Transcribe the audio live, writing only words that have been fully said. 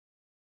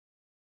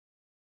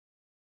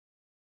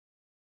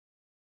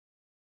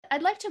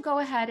I'd like to go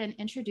ahead and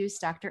introduce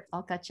Dr.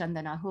 Alka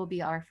Chandana, who will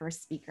be our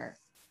first speaker.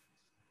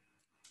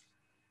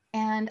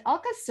 And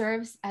Alka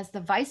serves as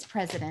the Vice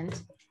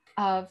President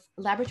of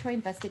Laboratory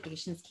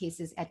Investigations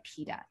Cases at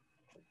PETA.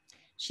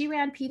 She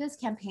ran PETA's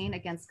campaign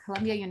against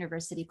Columbia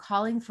University,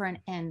 calling for an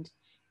end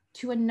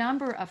to a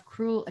number of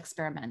cruel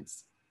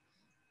experiments.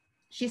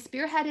 She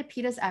spearheaded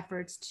PETA's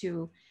efforts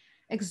to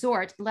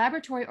exhort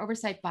laboratory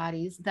oversight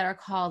bodies that are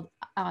called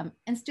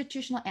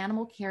Institutional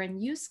Animal Care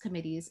and Use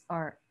Committees,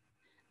 or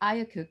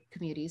IACUC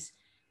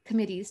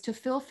committees, to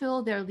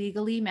fulfill their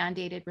legally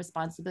mandated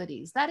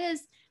responsibilities. That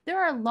is,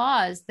 there are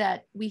laws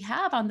that we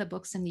have on the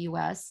books in the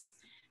US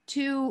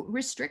to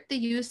restrict the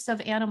use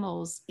of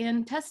animals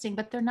in testing,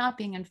 but they're not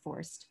being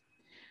enforced.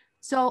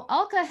 So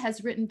Alka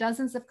has written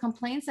dozens of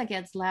complaints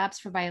against labs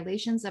for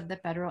violations of the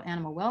Federal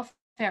Animal Welfare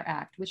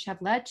Act, which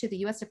have led to the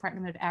US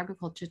Department of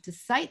Agriculture to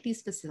cite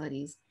these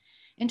facilities.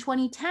 In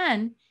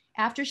 2010,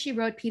 after she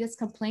wrote PETA's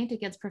complaint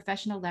against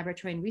Professional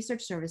Laboratory and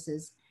Research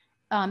Services,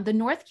 the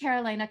North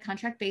Carolina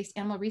contract-based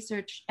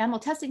animal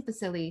testing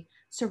facility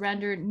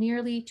surrendered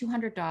nearly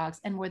 200 dogs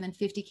and more than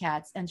 50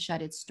 cats and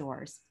shut its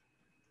doors.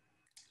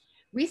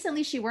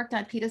 Recently, she worked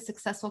on PETA's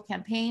successful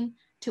campaign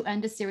to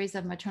end a series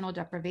of maternal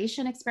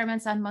deprivation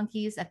experiments on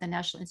monkeys at the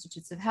National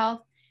Institutes of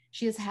Health.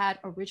 She has had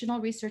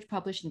original research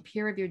published in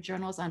peer-reviewed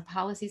journals on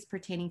policies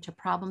pertaining to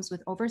problems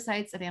with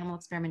oversights of animal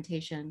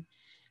experimentation.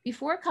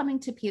 Before coming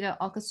to PETA,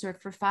 Alka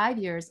served for 5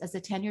 years as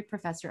a tenured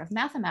professor of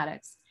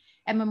mathematics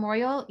at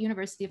Memorial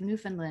University of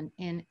Newfoundland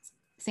in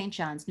St.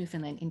 John's,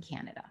 Newfoundland in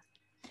Canada.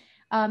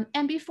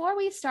 And before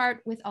we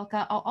start with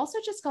Alka, I'll also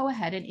just go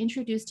ahead and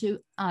introduce to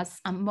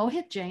us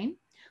Mohit Jain,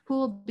 who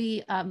will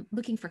be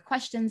looking for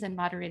questions and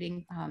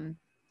moderating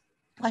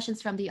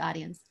questions from the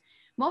audience.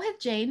 Mohit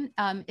Jain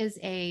is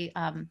a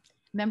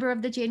member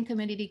of the Jain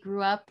community,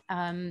 grew up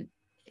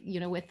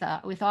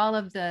with all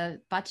of the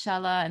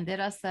Pathshala and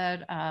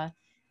Derasar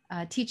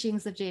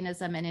teachings of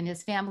Jainism, and in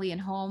his family and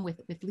home with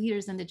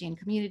leaders in the Jain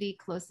community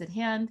close at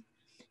hand.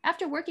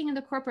 After working in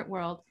the corporate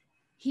world,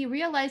 he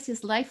realized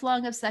his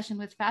lifelong obsession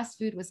with fast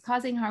food was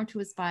causing harm to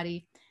his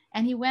body,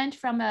 and he went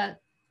from a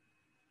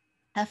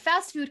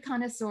fast food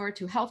connoisseur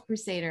to health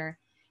crusader,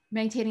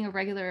 maintaining a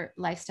regular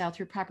lifestyle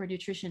through proper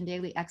nutrition,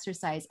 daily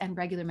exercise, and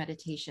regular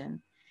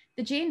meditation.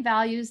 The Jain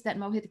values that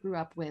Mohit grew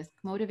up with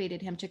motivated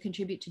him to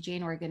contribute to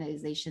Jain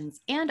organizations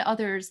and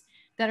others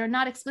that are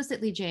not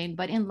explicitly Jain,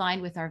 but in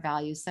line with our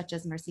values, such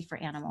as mercy for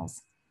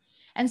animals.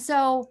 And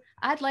so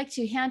I'd like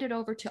to hand it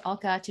over to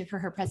Alka for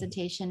her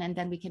presentation, and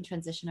then we can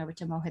transition over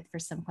to Mohit for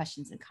some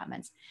questions and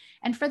comments.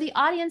 And for the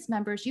audience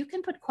members, you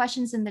can put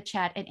questions in the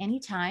chat at any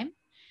time.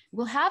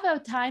 We'll have a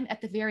time at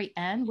the very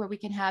end where we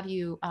can have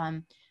you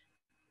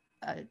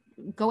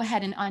go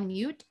ahead and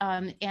unmute,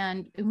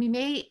 and we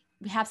may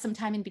have some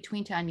time in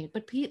between to unmute,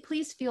 but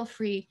please feel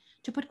free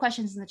to put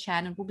questions in the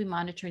chat, and we'll be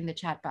monitoring the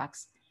chat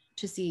box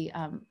to see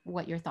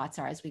what your thoughts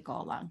are as we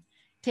go along.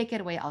 Take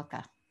it away,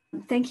 Alka.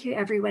 Thank you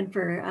everyone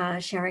for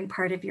sharing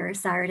part of your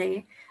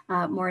Saturday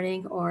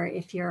morning, or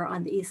if you're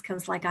on the East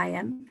Coast like I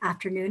am,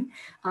 afternoon,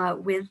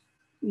 with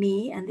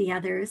me and the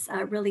others.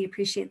 Really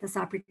appreciate this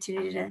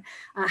opportunity to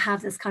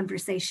have this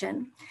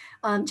conversation.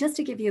 Just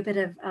to give you a bit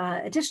of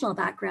additional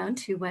background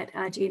to what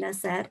Gina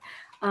said,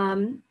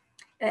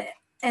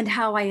 and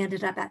how I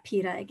ended up at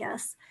PETA, I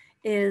guess,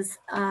 is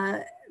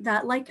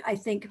that, like I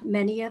think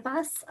many of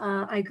us,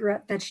 I grew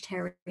up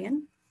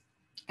vegetarian,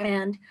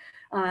 and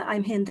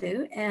I'm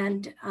Hindu,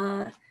 and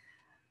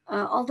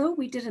although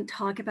we didn't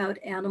talk about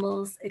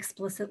animals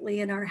explicitly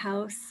in our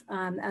house,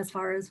 as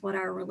far as what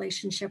our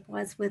relationship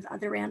was with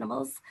other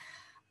animals,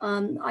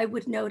 I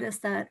would notice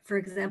that, for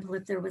example,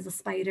 if there was a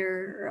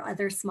spider or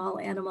other small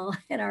animal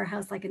in our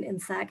house, like an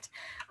insect,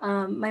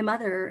 my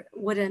mother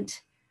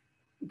wouldn't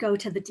go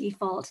to the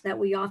default that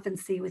we often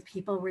see with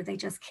people where they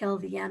just kill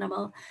the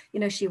animal.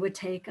 You know, she would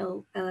take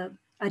a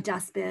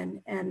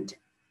dustbin and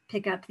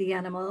pick up the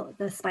animal,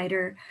 the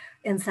spider,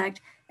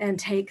 insect, and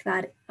take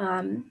that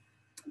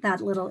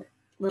that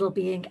little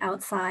being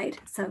outside,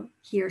 so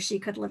he or she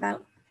could live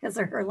out his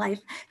or her life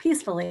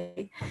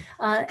peacefully.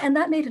 And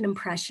that made an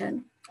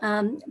impression.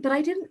 But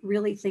I didn't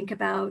really think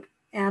about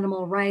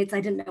animal rights.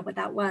 I didn't know what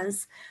that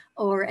was,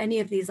 or any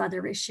of these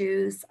other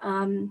issues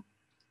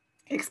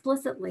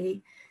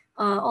explicitly.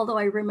 Although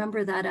I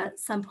remember that at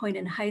some point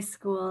in high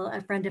school,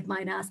 a friend of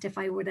mine asked if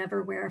I would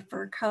ever wear a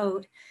fur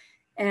coat,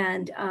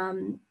 and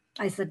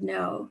I said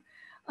no.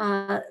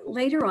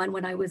 Later on,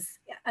 when I was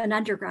an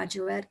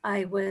undergraduate,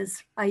 I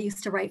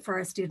used to write for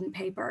our student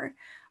paper,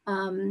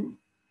 and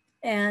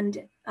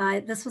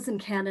this was in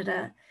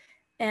Canada.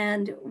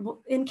 And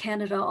in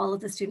Canada, all of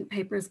the student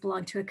papers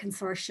belong to a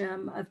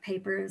consortium of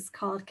papers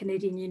called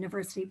Canadian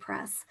University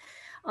Press.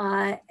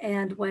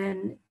 And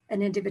when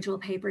an individual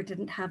paper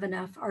didn't have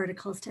enough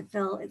articles to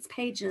fill its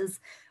pages,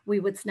 we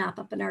would snap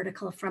up an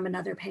article from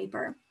another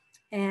paper.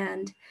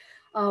 And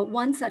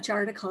one such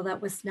article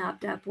that was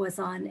snapped up was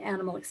on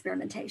animal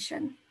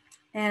experimentation.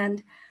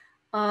 And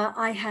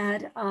I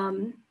had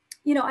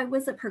you know, I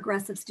was a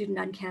progressive student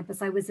on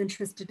campus. I was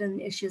interested in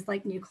issues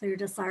like nuclear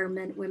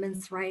disarmament,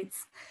 women's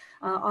rights,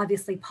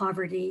 obviously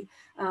poverty,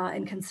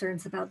 and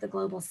concerns about the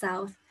global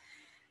South.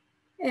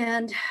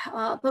 And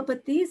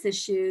but these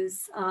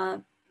issues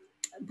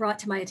brought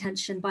to my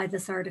attention by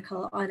this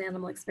article on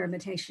animal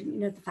experimentation, you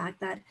know, the fact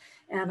that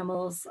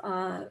animals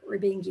were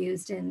being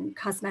used in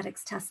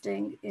cosmetics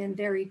testing in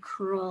very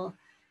cruel,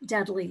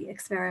 deadly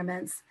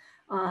experiments,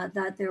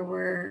 that there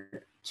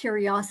were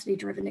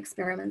curiosity-driven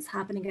experiments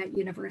happening at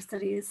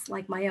universities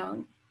like my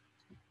own,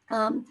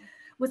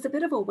 was a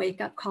bit of a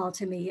wake-up call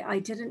to me. I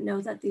didn't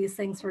know that these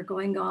things were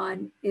going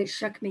on. It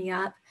shook me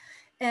up.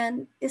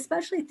 And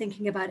especially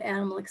thinking about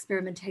animal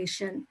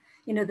experimentation,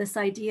 you know, this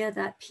idea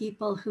that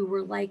people who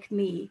were like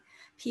me,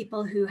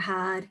 people who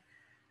uh,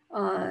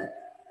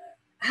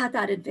 had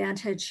that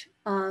advantage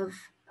of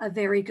a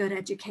very good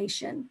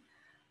education,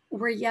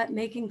 were yet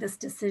making this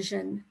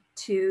decision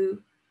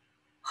to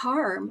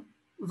harm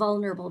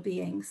vulnerable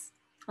beings,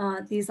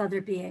 these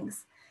other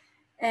beings.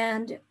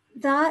 And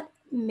that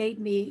made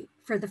me,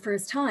 for the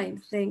first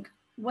time, think,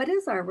 what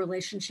is our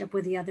relationship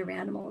with the other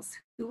animals?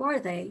 Who are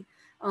they?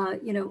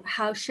 You know,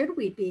 how should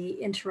we be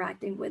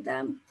interacting with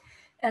them?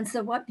 And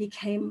so what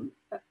became,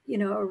 you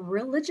know, a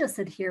religious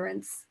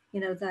adherence, you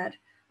know, that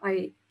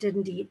I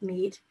didn't eat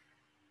meat,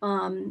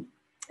 and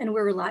we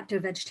were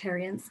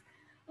lacto-vegetarians,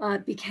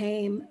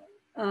 became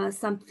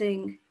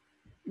something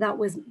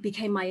that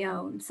became my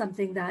own,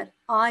 something that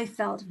I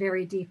felt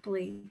very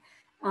deeply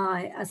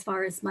as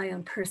far as my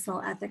own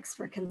personal ethics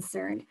were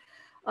concerned.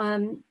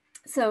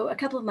 So a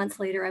couple of months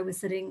later, I was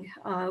sitting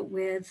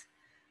with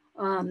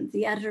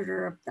the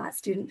editor of that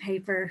student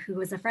paper, who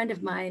was a friend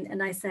of mine,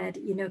 and I said,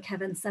 you know,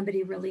 Kevin,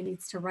 somebody really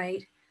needs to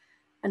write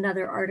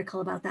another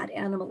article about that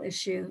animal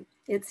issue.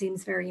 It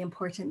seems very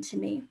important to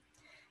me.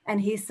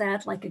 And he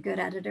said, like a good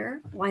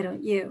editor, why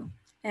don't you?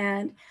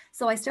 And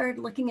so I started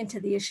looking into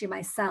the issue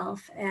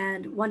myself.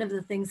 And one of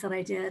the things that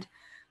I did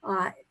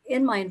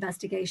in my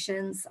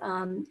investigations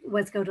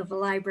was go to the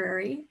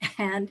library,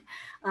 and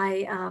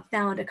I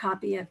found a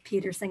copy of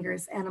Peter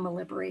Singer's Animal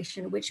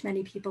Liberation, which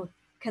many people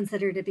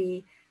consider to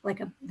be like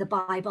the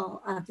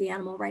Bible of the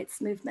animal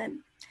rights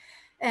movement.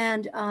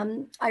 And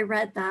I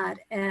read that,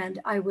 and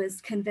I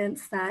was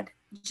convinced that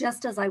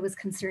just as I was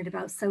concerned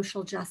about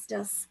social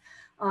justice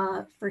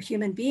for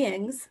human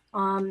beings,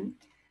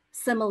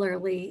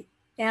 similarly,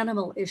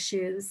 animal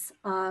issues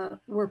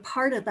were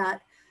part of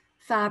that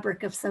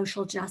fabric of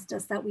social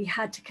justice, that we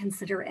had to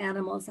consider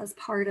animals as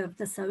part of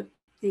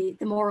the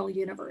moral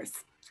universe.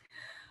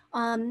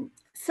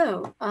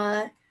 So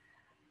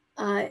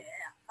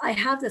I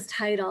have this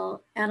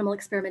title, Animal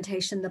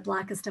Experimentation, the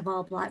Blackest of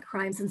All Black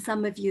Crimes, and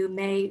some of you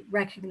may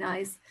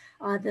recognize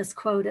this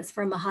quote. It's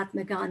from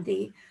Mahatma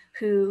Gandhi,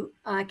 who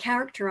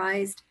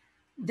characterized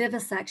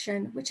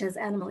vivisection, which is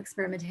animal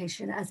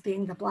experimentation, as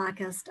being the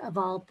blackest of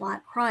all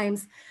black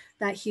crimes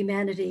that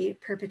humanity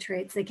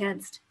perpetrates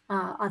against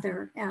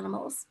other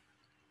animals.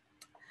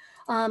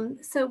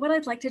 So what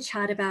I'd like to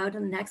chat about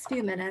in the next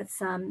few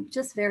minutes,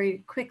 just very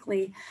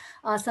quickly,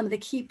 some of the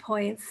key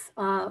points.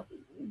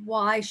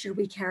 Why should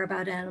we care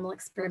about animal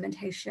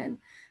experimentation?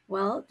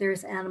 Well,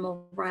 there's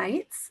animal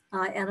rights,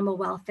 animal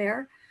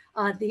welfare,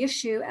 the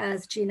issue,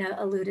 as Gina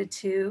alluded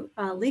to,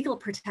 legal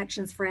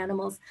protections for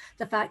animals,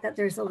 the fact that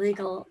there's a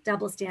legal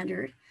double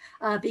standard.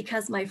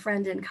 Because my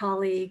friend and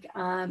colleague,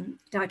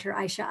 Dr.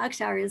 Aisha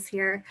Akhtar, is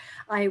here,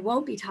 I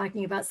won't be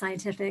talking about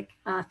scientific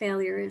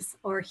failures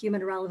or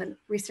human relevant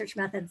research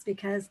methods,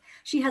 because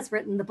she has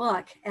written the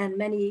book and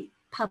many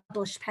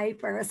published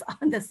papers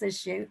on this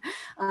issue.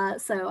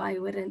 So I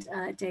wouldn't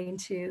deign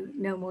to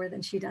know more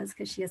than she does,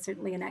 because she is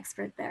certainly an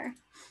expert there.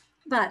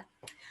 But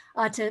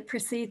to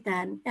proceed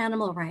then,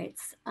 animal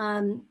rights.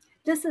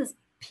 This is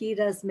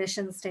PETA's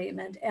mission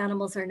statement: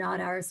 animals are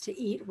not ours to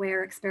eat,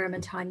 wear,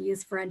 experiment on,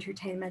 use for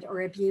entertainment,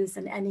 or abuse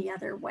in any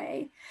other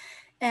way.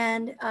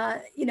 And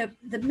you know,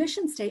 the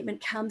mission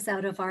statement comes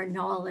out of our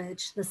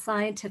knowledge, the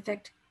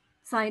scientific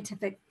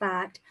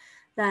fact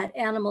that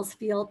animals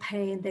feel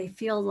pain, they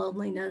feel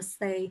loneliness,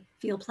 they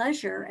feel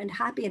pleasure and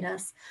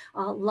happiness,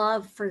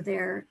 love for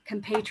their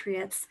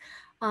compatriots.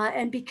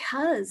 And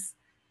because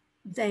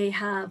they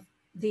have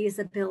these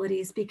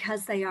abilities,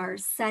 because they are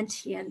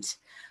sentient,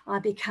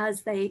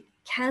 because they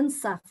can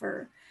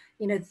suffer,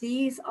 you know,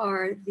 these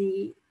are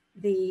the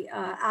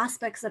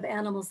aspects of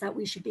animals that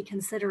we should be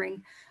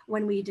considering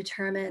when we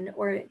determine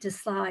or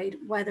decide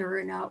whether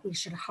or not we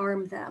should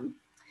harm them.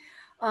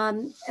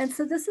 And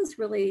so this is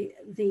really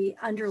the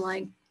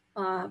underlying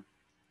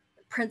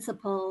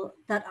principle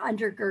that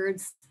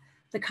undergirds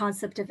the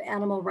concept of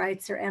animal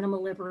rights or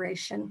animal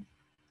liberation,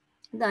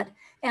 that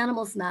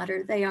animals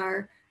matter. They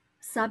are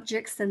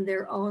subjects in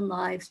their own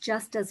lives,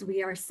 just as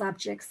we are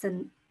subjects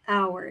in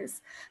ours.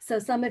 So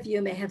some of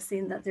you may have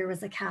seen that there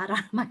was a cat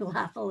on my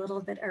lap a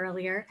little bit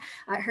earlier.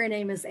 Her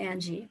name is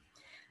Angie.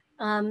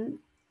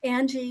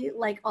 Angie,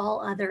 like all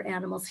other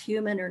animals,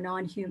 human or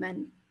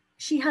non-human,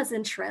 she has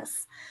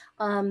interests.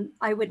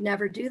 I would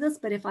never do this,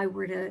 but if I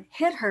were to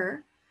hit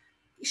her,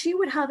 she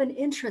would have an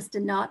interest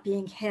in not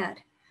being hit.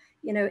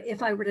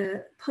 if I were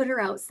to put her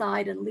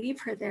outside and leave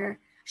her there,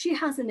 she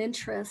has an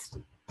interest,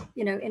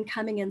 in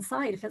coming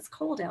inside if it's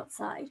cold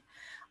outside.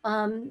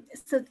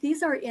 So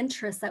these are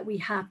interests that we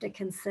have to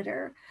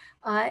consider.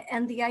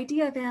 And the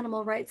idea of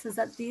animal rights is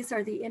that these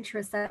are the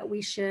interests that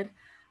we should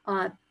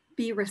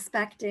be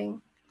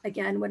respecting,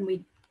 again, when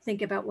we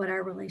think about what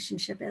our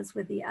relationship is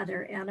with the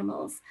other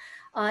animals.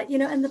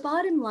 And the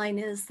bottom line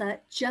is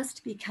that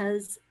just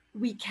because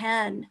we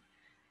can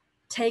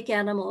take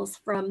animals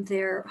from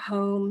their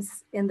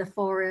homes in the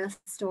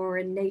forest or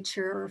in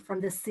nature or from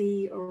the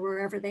sea or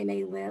wherever they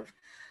may live,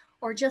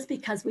 or just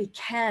because we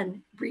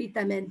can breed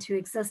them into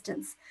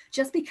existence,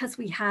 just because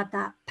we have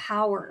that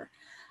power,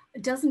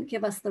 it doesn't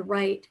give us the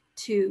right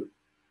to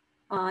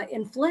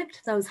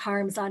inflict those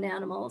harms on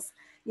animals,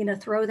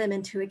 throw them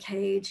into a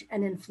cage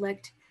and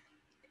inflict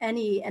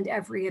any and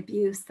every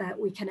abuse that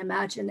we can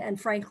imagine.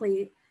 And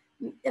frankly,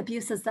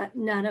 abuses that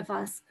none of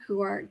us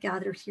who are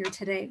gathered here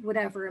today would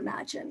ever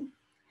imagine.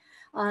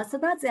 So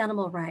that's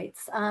animal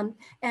rights.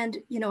 And,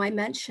 I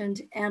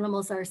mentioned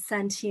animals are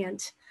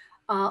sentient.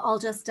 I'll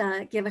just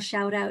give a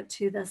shout out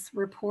to this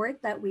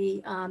report that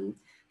we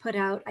put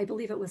out, I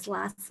believe it was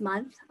last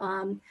month.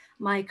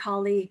 My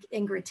colleague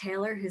Ingrid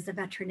Taylor, who's a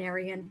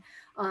veterinarian,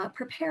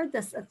 prepared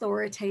this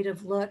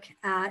authoritative look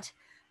at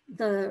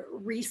the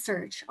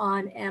research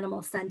on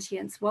animal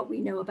sentience, what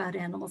we know about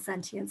animal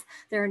sentience.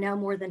 There are now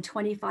more than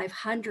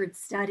 2,500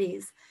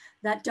 studies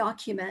that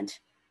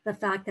document the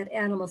fact that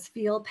animals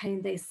feel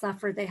pain, they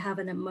suffer, they have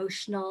an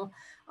emotional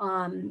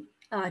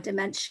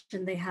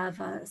dimension, they have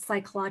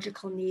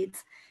psychological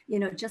needs,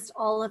 just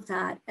all of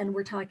that. And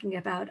we're talking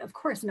about, of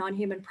course,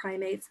 non-human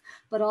primates,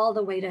 but all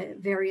the way to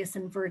various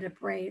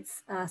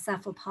invertebrates,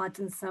 cephalopods,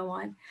 and so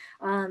on.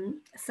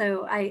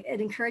 So I'd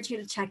encourage you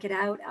to check it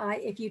out.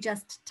 If you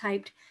just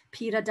typed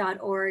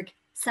PETA.org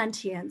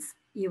sentience,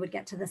 you would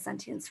get to the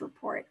sentience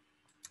report.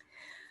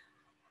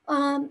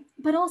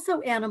 But also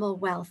animal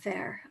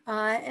welfare.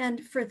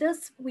 And for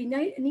this, we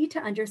need to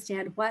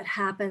understand what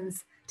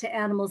happens to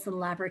animals in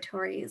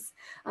laboratories.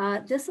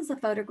 This is a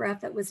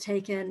photograph that was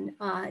taken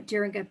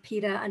during a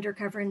PETA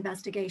undercover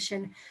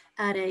investigation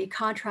at a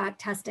contract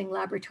testing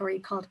laboratory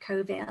called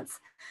Covance.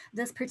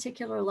 This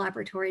particular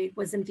laboratory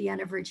was in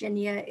Vienna,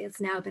 Virginia. It's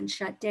now been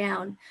shut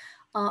down,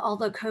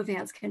 although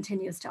Covance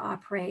continues to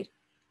operate.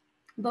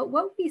 But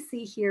what we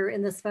see here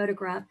in this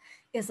photograph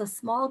is a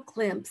small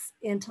glimpse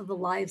into the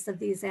lives of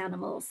these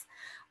animals.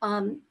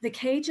 The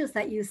cages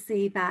that you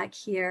see back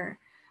here,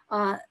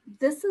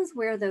 this is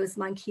where those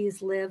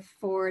monkeys live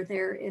for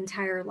their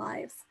entire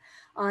lives.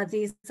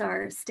 These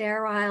are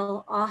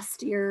sterile,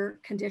 austere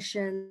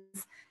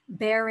conditions,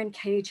 barren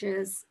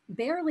cages,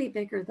 barely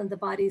bigger than the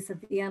bodies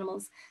of the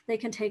animals. They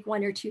can take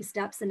 1 or 2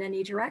 steps in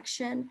any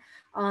direction.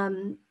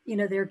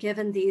 They're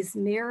given these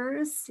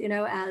mirrors,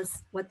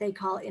 as what they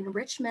call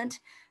enrichment,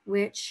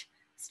 which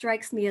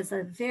strikes me as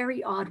a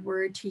very odd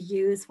word to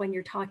use when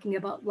you're talking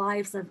about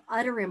lives of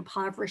utter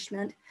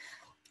impoverishment.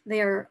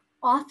 They're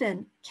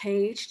often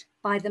caged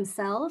by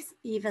themselves,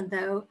 even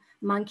though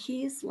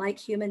monkeys, like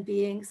human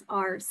beings,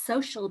 are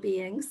social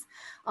beings.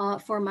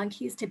 For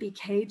monkeys to be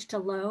caged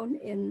alone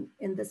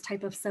in this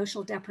type of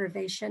social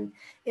deprivation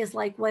is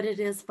like what it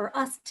is for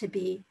us to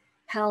be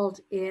held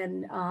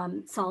in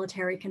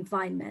solitary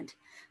confinement.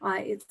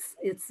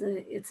 It's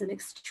an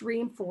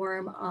extreme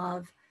form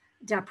of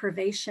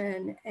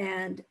deprivation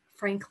and,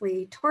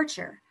 frankly,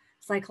 torture,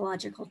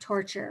 psychological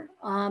torture.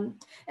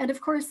 And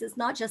of course, it's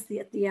not just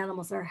that the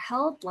animals are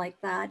held like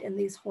that in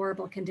these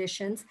horrible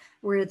conditions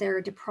where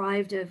they're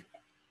deprived of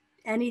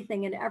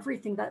anything and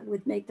everything that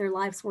would make their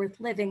lives worth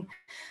living,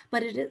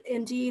 but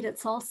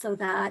it's also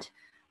that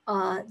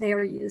they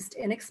are used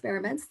in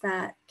experiments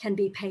that can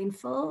be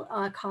painful,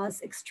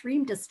 cause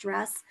extreme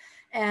distress,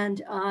 and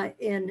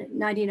in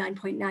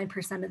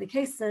 99.9% of the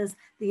cases,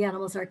 the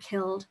animals are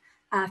killed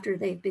after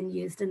they've been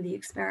used in the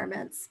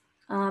experiments.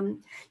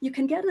 You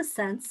can get a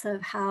sense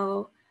of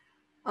how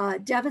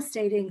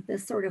devastating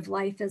this sort of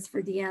life is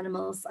for the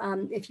animals.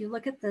 If you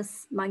look at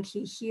this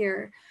monkey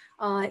here,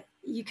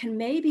 you can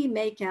maybe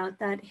make out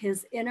that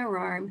his inner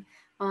arm,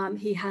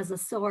 he has a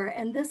sore,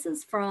 and this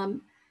is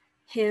from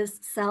his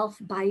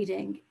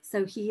self-biting.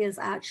 So he is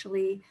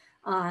actually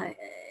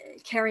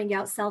carrying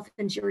out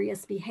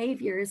self-injurious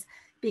behaviors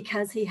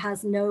because he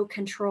has no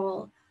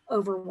control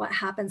over what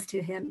happens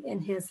to him in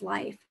his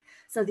life.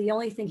 So the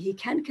only thing he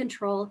can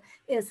control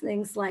is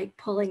things like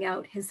pulling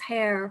out his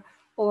hair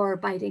or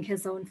biting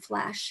his own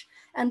flesh.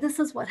 And this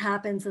is what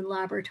happens in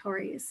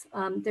laboratories.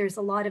 There's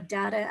a lot of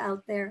data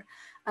out there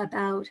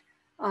about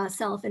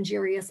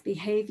self-injurious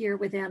behavior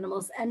with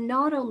animals, and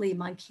not only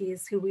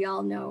monkeys, who we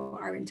all know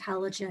are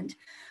intelligent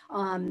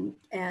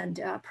and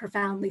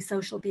profoundly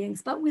social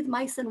beings, but with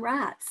mice and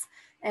rats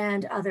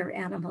and other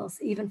animals,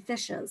 even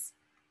fishes.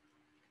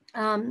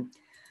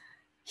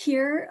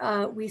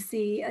 Here we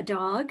see a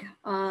dog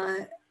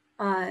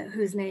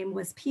whose name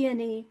was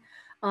Peony,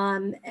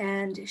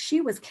 and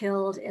she was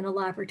killed in a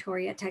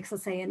laboratory at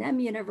Texas A&M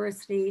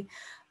University.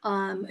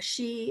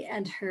 She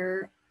and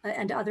her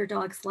and other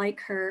dogs like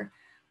her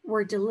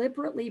were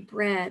deliberately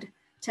bred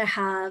to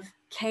have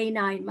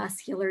canine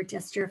muscular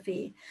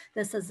dystrophy.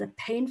 This is a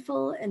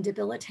painful and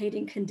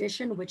debilitating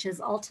condition, which is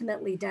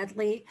ultimately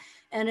deadly.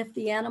 And if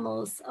the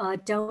animals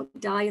don't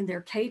die in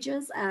their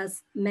cages,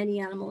 as many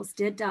animals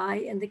did die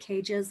in the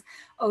cages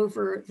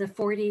over the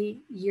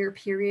 40-year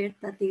period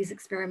that these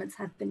experiments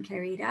have been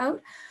carried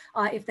out,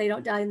 if they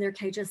don't die in their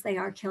cages, they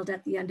are killed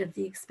at the end of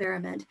the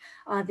experiment.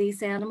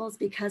 These animals,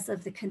 because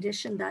of the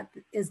condition that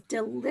is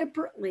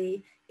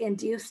deliberately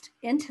induced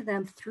into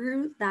them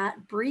through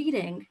that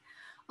breeding,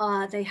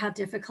 they have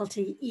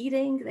difficulty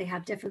eating, they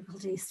have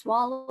difficulty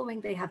swallowing,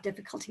 they have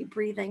difficulty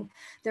breathing.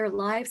 Their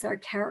lives are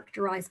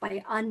characterized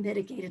by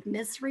unmitigated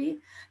misery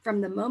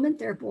from the moment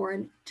they're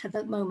born to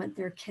the moment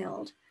they're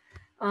killed.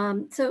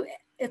 So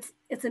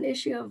it's an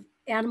issue of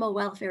animal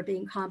welfare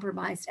being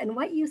compromised. And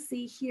what you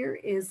see here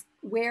is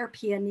where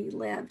Peony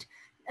lived.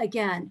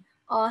 Again,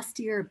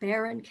 austere,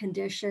 barren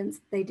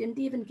conditions. They didn't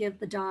even give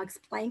the dogs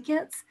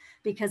blankets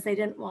because they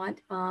didn't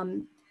want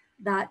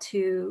that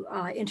to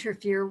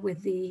interfere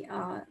with the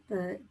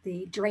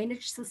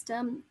drainage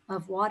system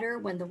of water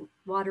when the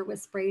water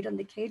was sprayed on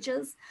the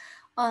cages.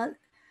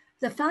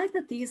 The fact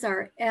that these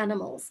are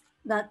animals,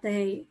 that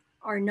they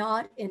are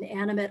not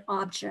inanimate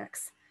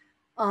objects,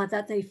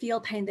 that they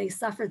feel pain, they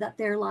suffer, that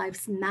their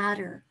lives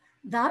matter,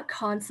 that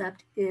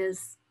concept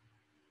is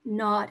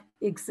not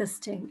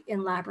existing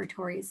in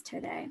laboratories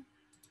today.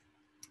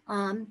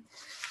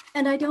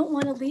 And I don't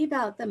want to leave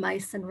out the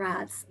mice and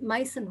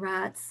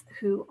rats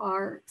who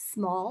are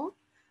small,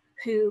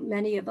 who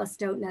many of us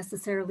don't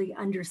necessarily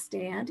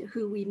understand,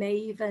 who we may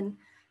even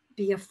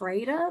be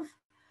afraid of,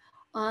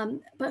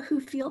 but who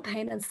feel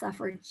pain and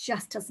suffer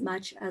just as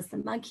much as the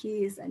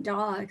monkeys and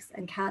dogs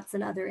and cats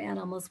and other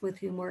animals with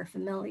whom we're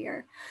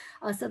familiar.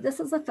 So this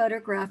is a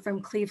photograph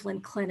from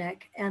Cleveland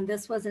Clinic, and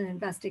this was an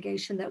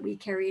investigation that we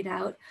carried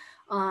out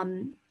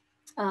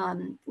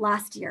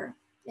last year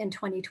in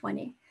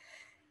 2020.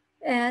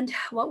 And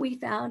what we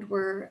found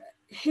were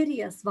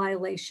hideous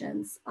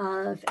violations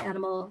of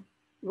animal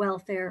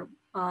welfare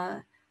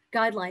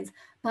guidelines.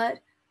 But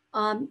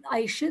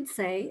I should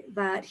say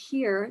that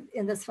here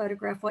in this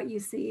photograph, what you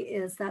see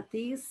is that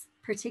these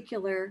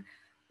particular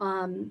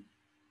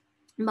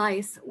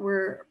mice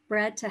were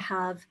bred to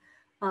have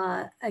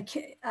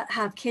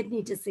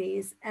kidney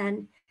disease.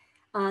 And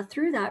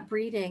through that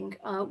breeding,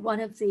 one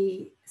of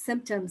the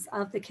symptoms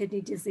of the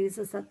kidney disease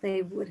is that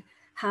they would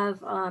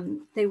have,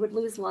 they would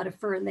lose a lot of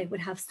fur and they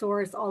would have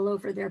sores all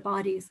over their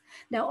bodies.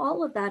 Now,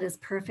 all of that is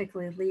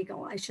perfectly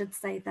legal, I should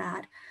say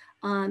that.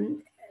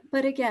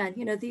 But again,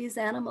 you know, these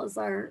animals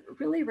are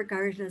really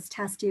regarded as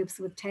test tubes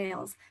with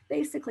tails.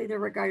 Basically, they're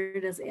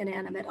regarded as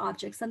inanimate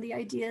objects. And the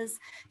idea is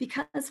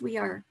because we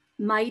are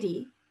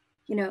mighty,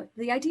 you know,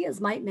 the idea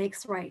is might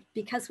makes right.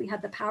 Because we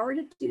have the power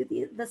to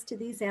do this to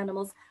these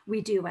animals,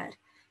 we do it,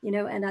 you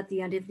know, and at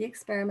the end of the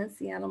experiments,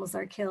 the animals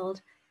are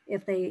killed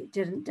if they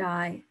didn't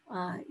die,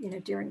 you know,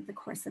 during the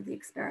course of the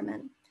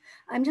experiment.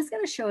 I'm just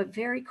going to show a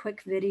very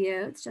quick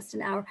video. It's just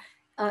an hour,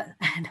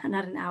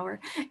 not an hour.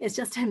 It's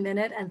just a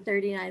minute and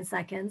 39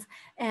 seconds.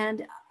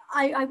 And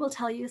I will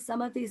tell you,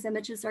 some of these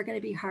images are going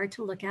to be hard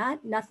to look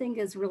at. Nothing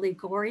is really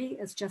gory.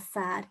 It's just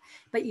sad.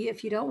 But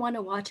if you don't want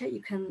to watch it,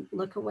 you can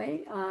look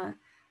away.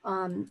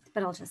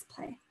 But I'll just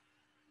play.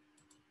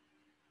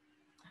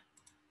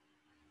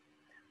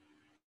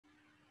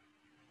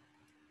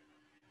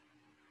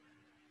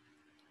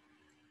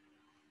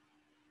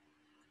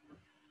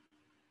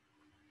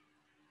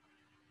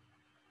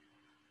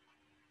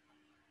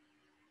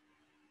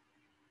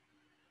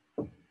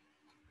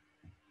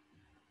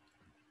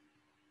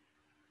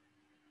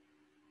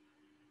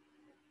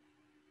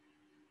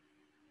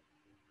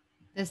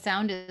 The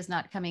sound is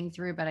not coming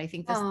through, but I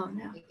think this will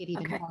no. make it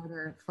even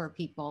harder for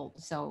people.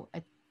 So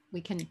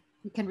we can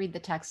read the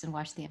text and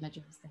watch the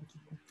images. Thank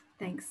you.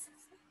 Thanks.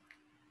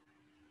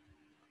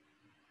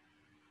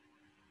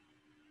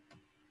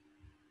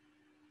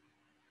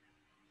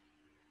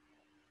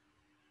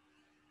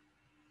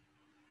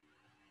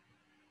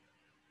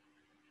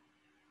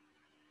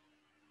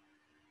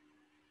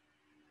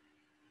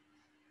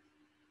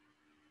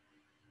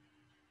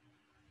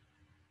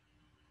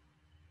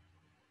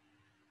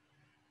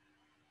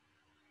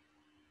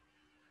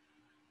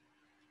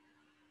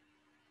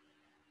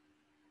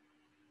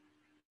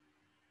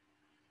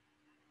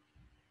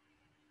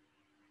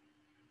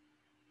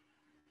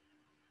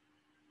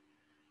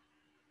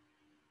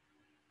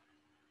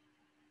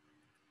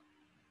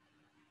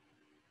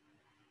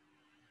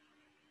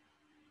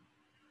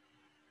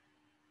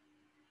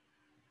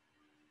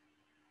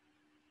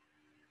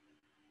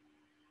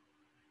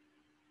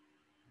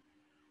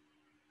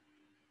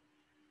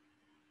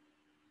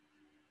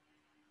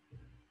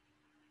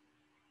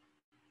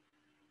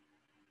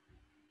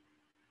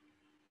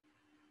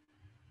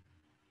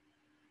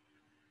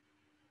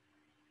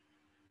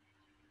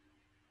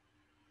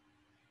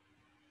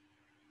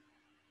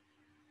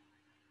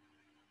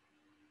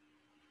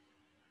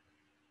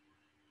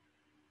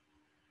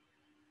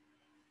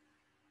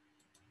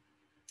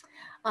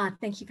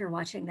 Thank you for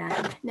watching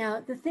that.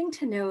 Now, the thing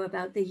to know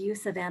about the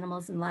use of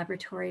animals in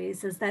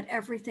laboratories is that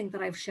everything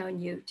that I've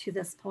shown you to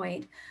this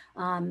point,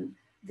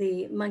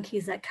 the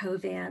monkeys at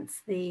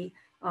Covance, the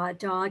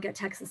dog at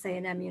Texas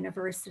A&M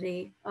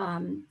University,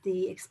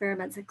 the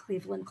experiments at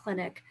Cleveland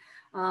Clinic,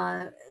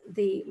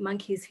 the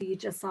monkeys who you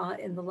just saw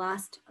in the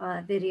last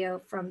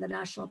video from the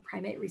National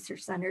Primate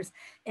Research Centers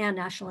and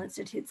National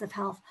Institutes of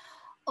Health,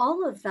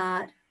 all of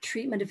that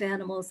treatment of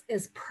animals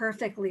is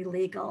perfectly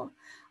legal.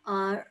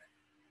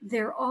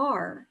 There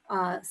are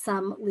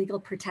some legal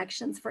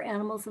protections for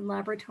animals in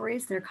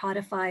laboratories. They're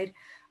codified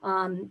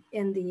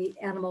in the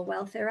Animal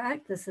Welfare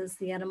Act. This is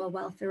the Animal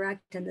Welfare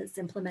Act and its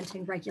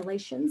implementing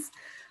regulations.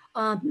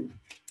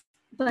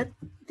 But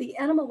the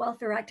Animal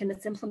Welfare Act and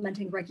its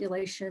implementing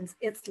regulations,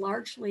 it's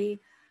largely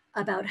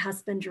about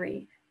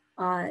husbandry.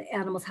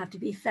 Animals have to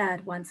be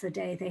fed once a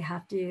day. They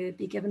have to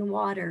be given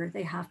water.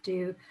 They have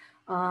to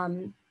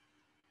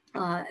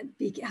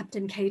be kept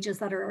in cages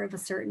that are of a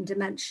certain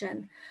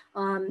dimension.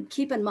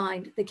 Keep in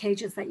mind, the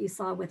cages that you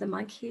saw with the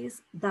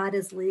monkeys, that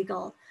is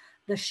legal.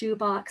 The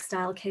shoebox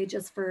style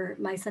cages for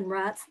mice and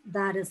rats,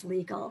 that is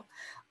legal.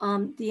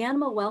 The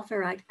Animal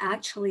Welfare Act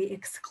actually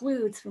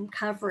excludes from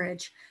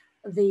coverage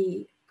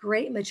the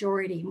great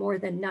majority, more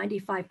than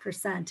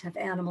 95% of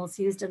animals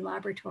used in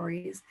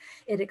laboratories.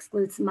 It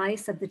excludes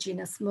mice of the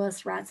genus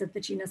Mus, rats of the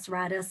genus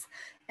Rattus,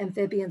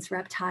 amphibians,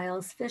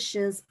 reptiles,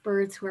 fishes,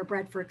 birds who are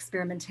bred for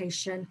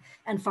experimentation,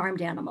 and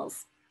farmed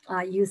animals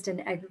used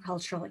in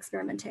agricultural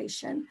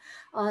experimentation.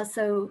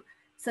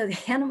 So the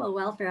Animal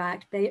Welfare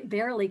Act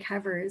barely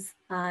covers,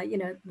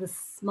 the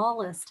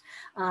smallest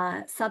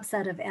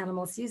subset of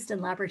animals used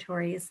in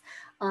laboratories,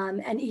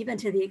 and even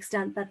to the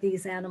extent that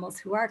these animals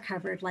who are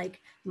covered, like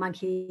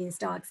monkeys,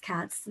 dogs,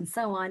 cats, and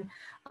so on,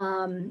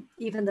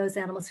 even those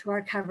animals who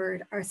are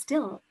covered are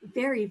still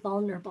very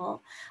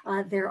vulnerable.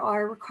 There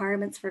are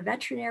requirements for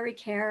veterinary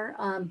care,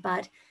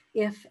 but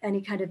if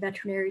any kind of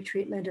veterinary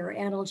treatment or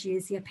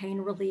analgesia, pain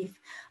relief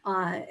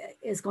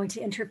is going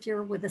to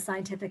interfere with the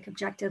scientific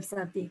objectives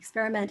of the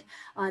experimenter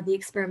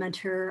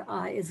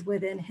is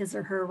within his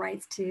or her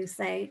rights to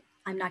say,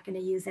 I'm not going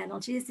to use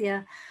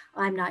analgesia,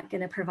 I'm not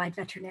going to provide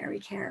veterinary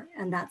care,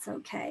 and that's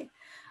okay.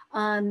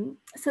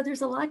 So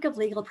there's a lack of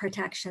legal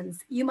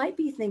protections. You might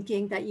be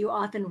thinking that you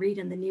often read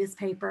in the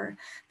newspaper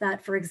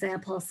that, for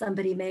example,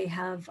 somebody may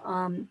have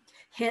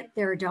hit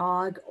their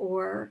dog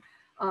or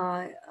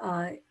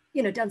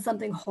done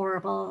something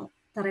horrible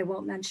that I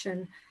won't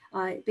mention,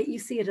 but you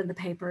see it in the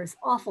papers,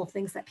 awful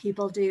things that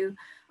people do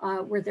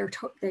where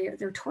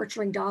they're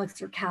torturing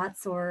dogs or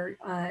cats or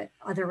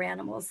other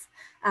animals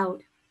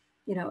out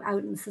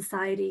in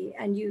society.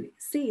 And you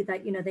see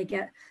that, they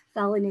get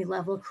felony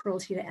level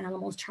cruelty to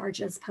animals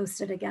charges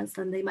posted against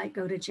them. They might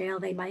go to jail.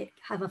 They might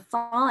have a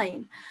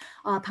fine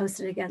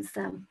posted against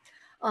them.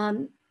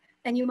 And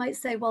you might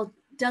say, well,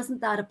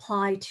 doesn't that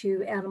apply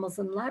to animals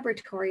in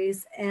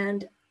laboratories?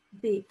 And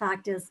the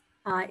fact is,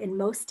 in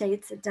most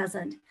states, it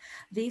doesn't.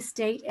 These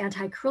state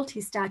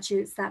anti-cruelty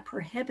statutes that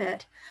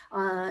prohibit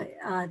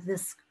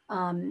this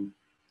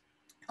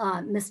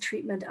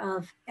mistreatment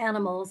of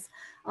animals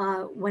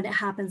when it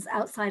happens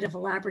outside of a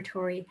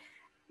laboratory,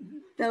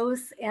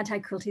 those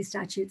anti-cruelty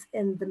statutes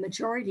in the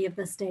majority of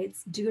the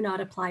states do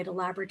not apply to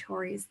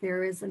laboratories.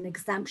 There is an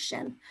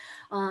exemption.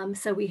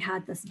 So we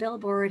had this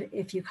billboard,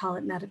 if you call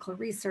it medical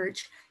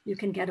research, you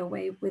can get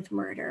away with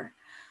murder.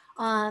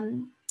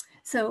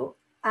 So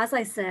as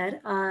I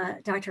said,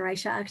 Dr.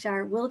 Aisha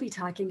Akhtar will be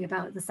talking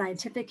about the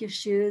scientific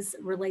issues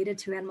related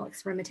to animal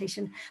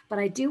experimentation, but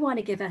I do want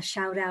to give a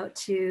shout out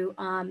to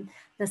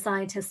the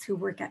scientists who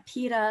work at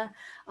PETA.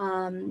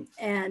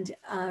 And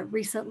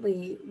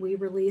recently we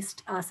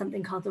released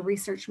something called the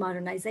Research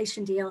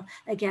Modernization Deal.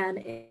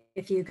 Again,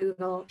 if you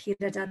Google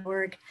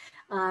PETA.org,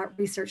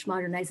 Research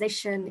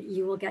Modernization,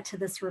 you will get to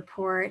this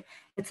report.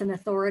 It's an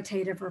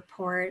authoritative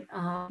report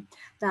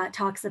that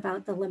talks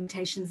about the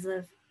limitations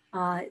of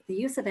the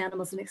use of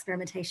animals in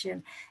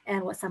experimentation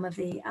and what some of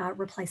the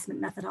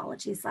replacement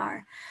methodologies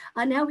are.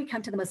 Now we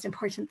come to the most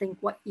important thing,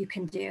 what you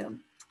can do.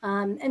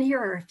 And here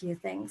are a few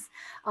things.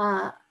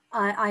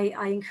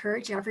 I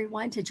encourage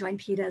everyone to join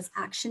PETA's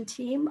action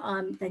team.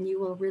 Then you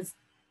will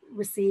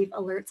receive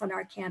alerts on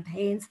our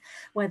campaigns,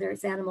 whether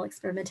it's animal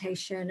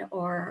experimentation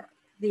or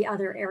the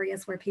other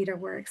areas where PETA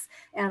works,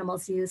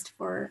 animals used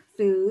for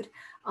food,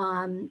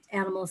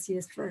 animals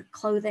used for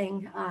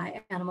clothing,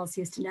 animals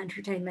used in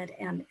entertainment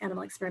and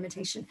animal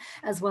experimentation,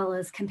 as well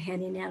as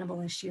companion animal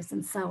issues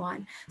and so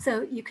on.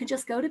 So you can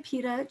just go to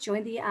PETA,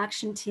 join the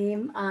action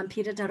team,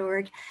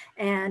 PETA.org,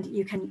 and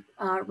you can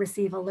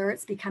receive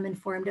alerts, become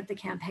informed of the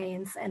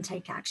campaigns, and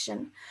take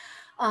action.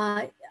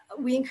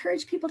 We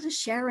encourage people to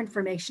share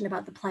information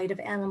about the plight of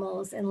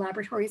animals in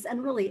laboratories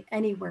and really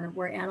anywhere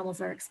where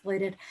animals are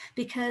exploited,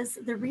 because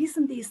the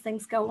reason these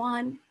things go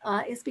on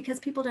is because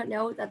people don't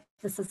know that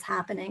this is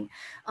happening.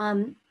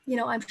 I'm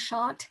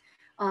shocked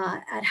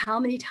at how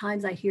many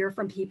times I hear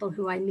from people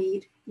who I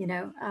meet,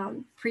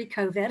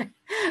 pre-COVID,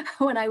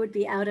 when I would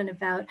be out and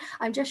about.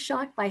 I'm just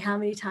shocked by how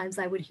many times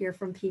I would hear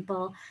from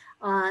people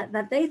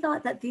that they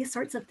thought that these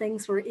sorts of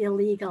things were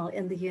illegal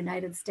in the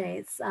United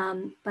States,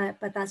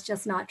 but that's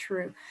just not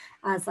true.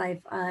 As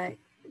I've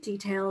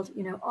detailed,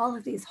 all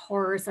of these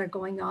horrors are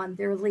going on.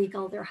 They're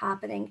legal, they're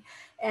happening,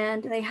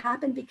 and they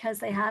happen because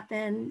they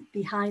happen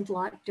behind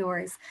locked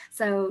doors.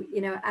 So,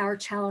 our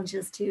challenge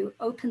is to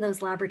open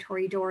those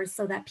laboratory doors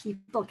so that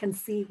people can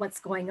see what's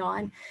going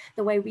on.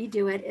 The way we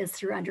do it is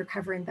through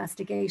undercover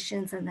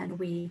investigations, and then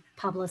we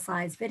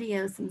publicize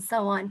videos and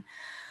so on.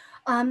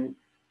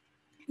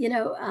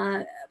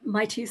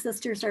 My two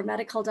sisters are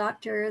medical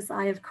doctors.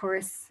 I, of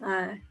course,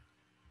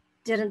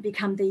 didn't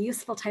become the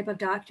useful type of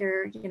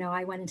doctor.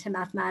 I went into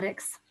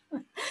mathematics,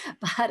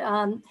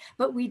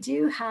 but we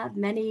do have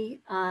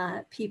many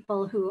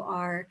people who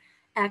are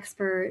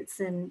experts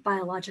in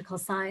biological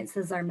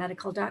sciences, are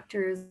medical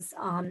doctors,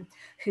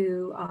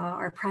 who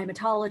are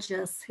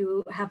primatologists,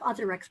 who have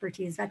other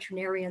expertise,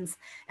 veterinarians,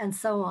 and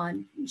so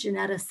on,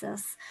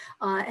 geneticists.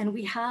 And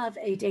we have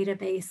a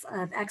database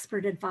of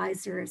expert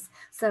advisors.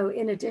 So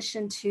in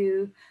addition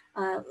to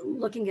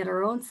looking at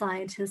our own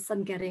scientists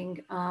and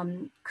getting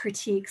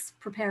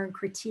preparing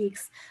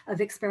critiques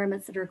of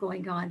experiments that are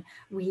going on,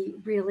 we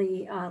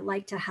really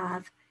like to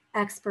have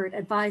expert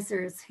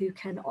advisors who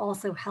can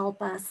also help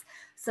us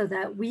so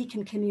that we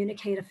can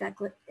communicate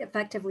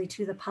effectively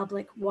to the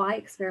public why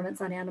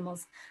experiments on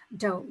animals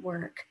don't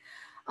work.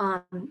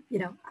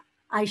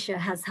 Aisha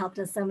has helped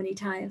us so many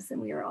times,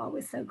 and we are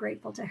always so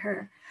grateful to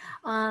her.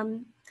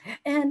 And,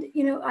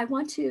 I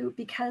want to,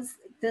 because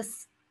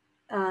this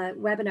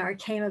webinar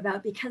came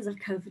about because of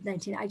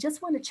COVID-19, I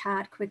just want to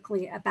chat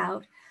quickly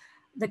about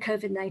the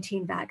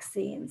COVID-19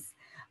 vaccines.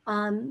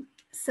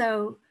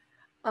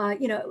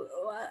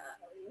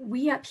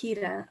 We at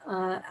PETA,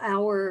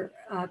 our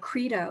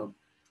credo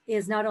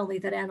is not only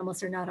that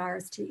animals are not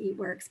ours to eat,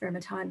 wear,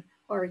 experiment on,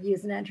 or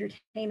use in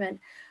entertainment.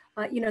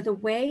 The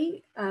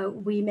way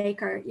we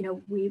make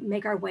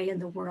our way in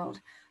the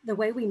world, the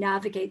way we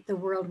navigate the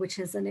world, which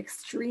is an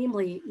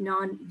extremely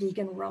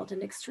non-vegan world,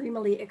 an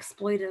extremely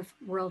exploitive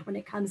world when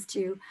it comes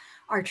to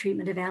our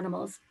treatment of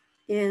animals,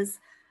 is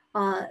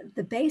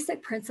the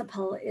basic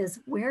principle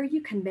is where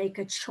you can make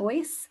a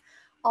choice,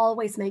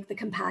 always make the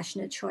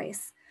compassionate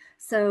choice.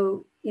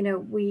 So,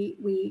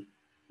 we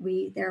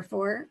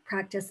therefore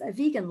practice a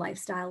vegan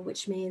lifestyle,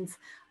 which means,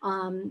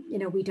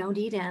 we don't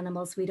eat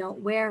animals, we don't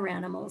wear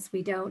animals,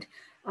 we don't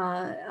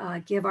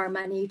give our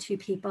money to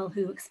people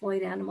who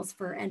exploit animals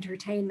for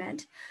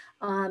entertainment.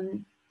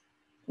 To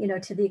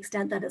the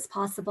extent that it's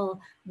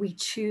possible, we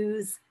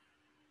choose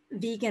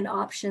vegan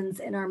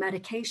options in our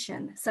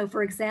medication. So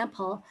for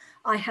example,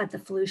 I had the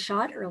flu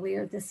shot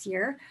earlier this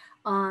year,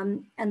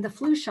 and the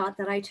flu shot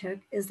that I took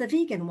is the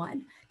vegan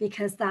one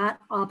because that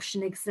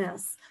option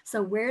exists.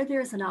 So where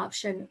there's an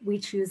option, we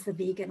choose the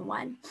vegan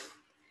one.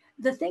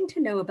 The thing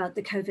to know about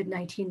the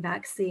COVID-19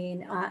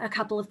 vaccine, a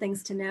couple of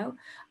things to know.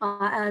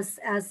 As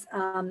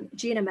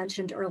Gina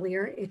mentioned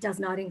earlier, it does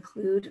not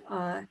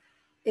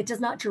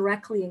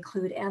directly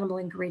include animal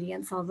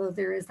ingredients, although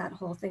there is that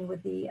whole thing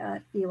with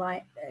the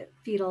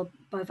fetal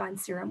bovine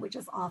serum, which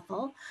is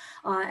awful,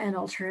 and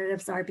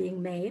alternatives are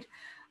being made.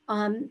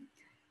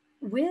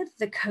 With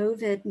the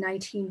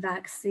COVID-19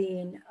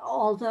 vaccine,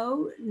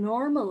 although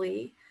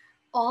normally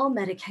all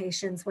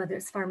medications, whether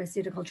it's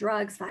pharmaceutical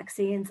drugs,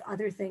 vaccines,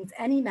 other things,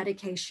 any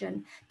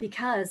medication,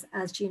 because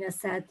as Gina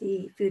said,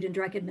 the Food and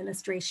Drug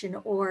Administration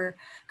or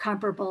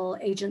comparable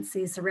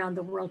agencies around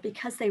the world,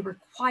 because they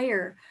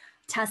require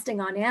testing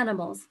on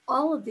animals,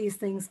 all of these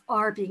things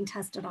are being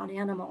tested on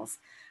animals.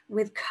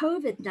 With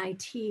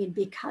COVID-19,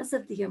 because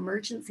of the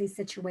emergency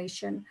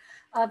situation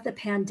of the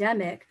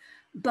pandemic,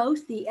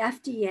 both the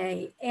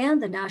FDA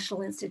and the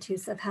National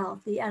Institutes of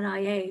Health, the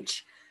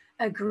NIH,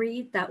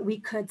 agreed that we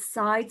could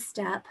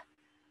sidestep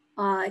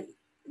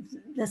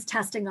this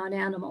testing on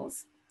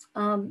animals.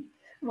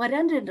 What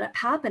ended up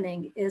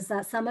happening is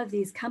that some of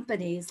these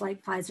companies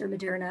like Pfizer,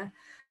 Moderna,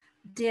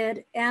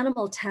 did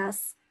animal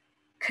tests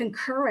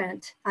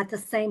concurrent at the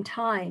same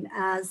time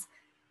as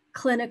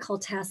clinical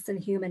tests in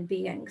human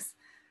beings.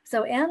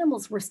 So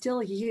animals were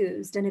still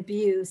used and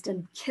abused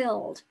and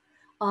killed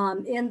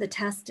in the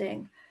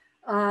testing,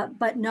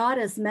 but not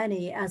as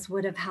many as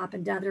would have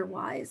happened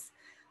otherwise.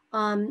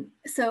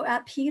 So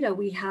at PETA,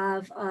 we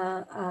have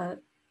a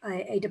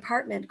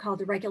department called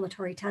the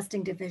Regulatory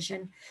Testing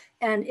Division,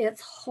 and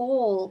its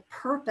whole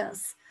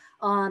purpose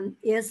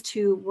is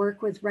to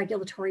work with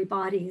regulatory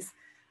bodies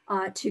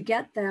to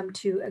get them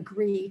to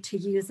agree to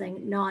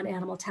using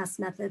non-animal test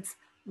methods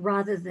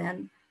rather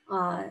than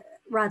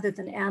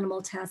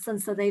animal tests.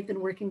 And so they've been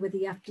working with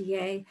the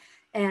FDA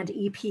and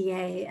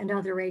EPA and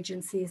other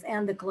agencies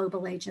and the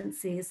global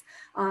agencies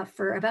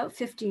for about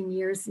 15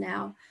 years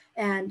now.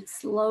 And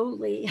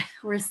slowly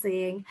we're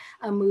seeing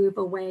a move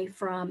away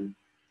from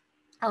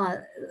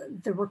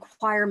the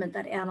requirement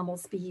that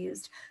animals be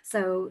used.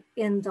 So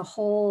in the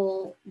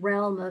whole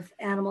realm of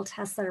animal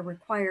tests that are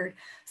required,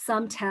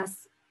 some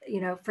tests,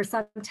 for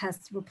some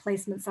tests,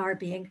 replacements are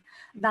being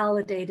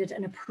validated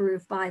and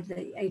approved by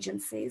the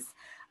agencies.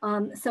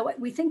 So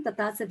we think that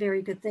that's a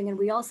very good thing. And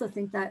we also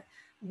think that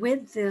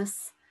with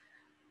this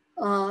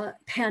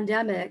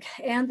pandemic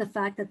and the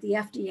fact that the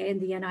FDA and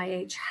the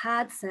NIH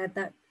had said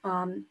that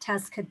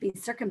tests could be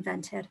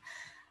circumvented,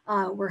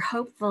 we're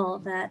hopeful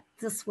that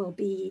this will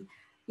be,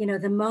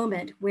 the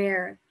moment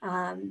where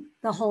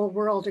the whole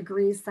world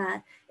agrees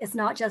that it's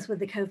not just with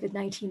the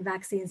COVID-19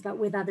 vaccines, but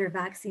with other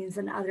vaccines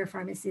and other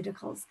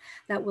pharmaceuticals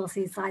that we'll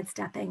see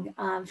sidestepping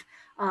of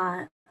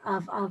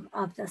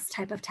this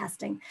type of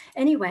testing.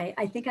 Anyway,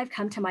 I think I've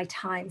come to my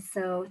time.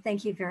 So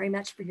thank you very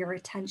much for your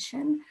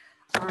attention.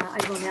 I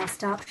will now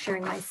stop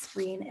sharing my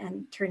screen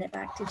and turn it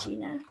back to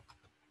Gina.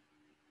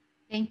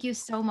 Thank you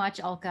so much,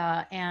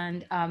 Alka.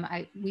 And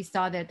we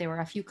saw that there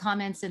were a few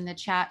comments in the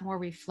chat, more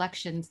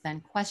reflections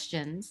than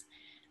questions.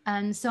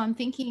 And so I'm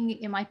thinking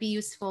it might be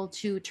useful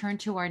to turn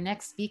to our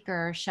next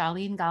speaker,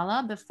 Charlene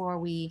Gala, before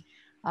we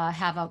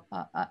have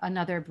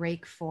another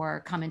break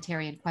for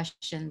commentary and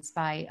questions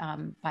by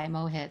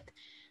Mohit.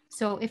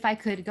 So if I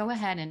could go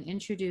ahead and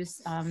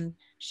introduce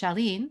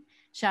Charlene.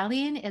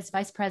 Charlene is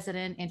Vice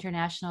President,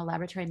 International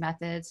Laboratory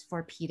Methods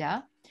for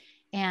PETA.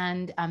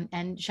 And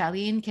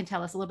Charlene can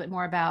tell us a little bit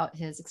more about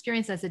his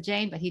experience as a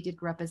Jain, but he did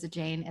grow up as a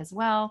Jain as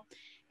well.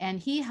 And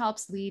he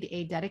helps lead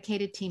a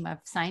dedicated team of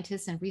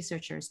scientists and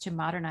researchers to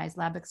modernize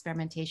lab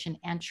experimentation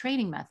and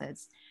training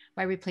methods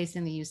by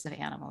replacing the use of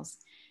animals.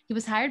 He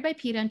was hired by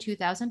PETA in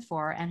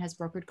 2004 and has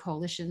brokered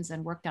coalitions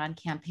and worked on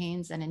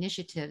campaigns and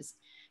initiatives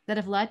that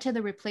have led to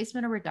the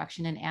replacement or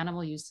reduction in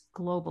animal use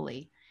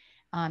globally.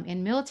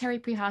 In military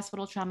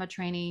pre-hospital trauma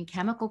training,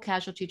 chemical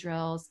casualty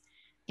drills,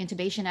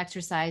 intubation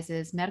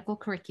exercises, medical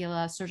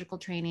curricula, surgical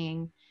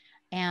training,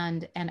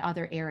 and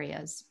other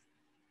areas.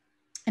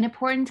 An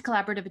important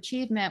collaborative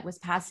achievement was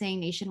passing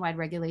nationwide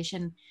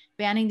regulation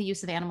banning the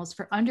use of animals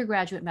for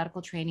undergraduate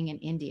medical training in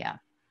India.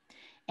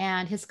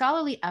 And his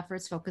scholarly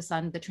efforts focus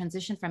on the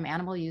transition from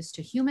animal use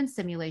to human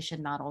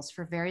simulation models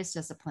for various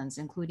disciplines,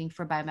 including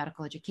for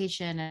biomedical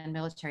education and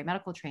military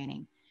medical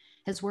training.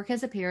 His work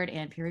has appeared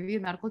in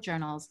peer-reviewed medical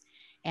journals,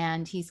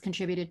 and he's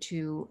contributed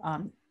to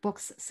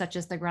books such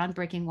as the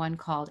groundbreaking one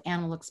called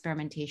Animal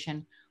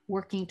Experimentation,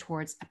 Working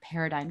Towards a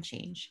Paradigm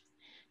Change.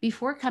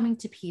 Before coming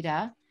to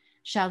PETA,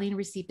 Charlene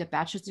received a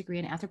bachelor's degree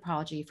in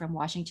anthropology from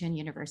Washington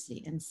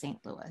University in St.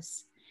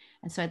 Louis.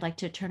 And so I'd like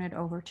to turn it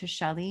over to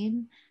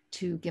Charlene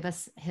to give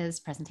us his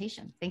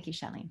presentation. Thank you,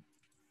 Charlene.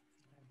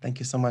 Thank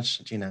you so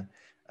much, Gina.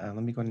 Let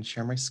me go ahead and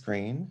share my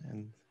screen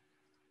and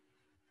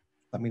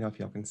let me know if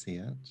y'all can see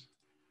it.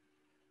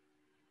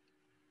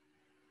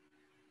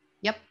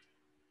 Yep.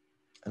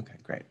 Okay,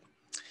 great.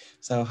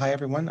 So hi,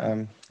 everyone.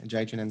 I'm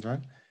Jai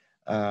Janendra.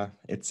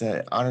 It's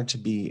an honor to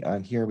be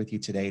here with you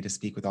today to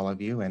speak with all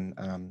of you. And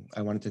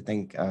I wanted to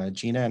thank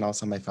Gina and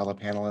also my fellow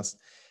panelists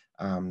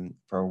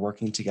for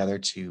working together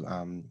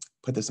to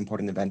put this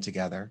important event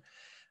together.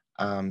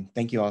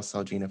 Thank you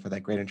also, Gina, for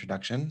that great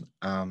introduction.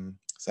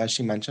 So as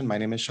she mentioned, my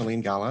name is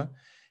Charlene Gala.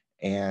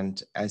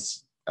 And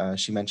as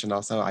she mentioned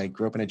also, I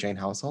grew up in a Jain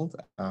household.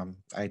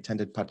 I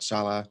attended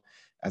Pathshala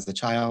as a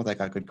child. I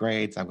got good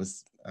grades. I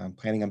was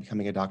planning on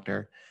becoming a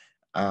doctor.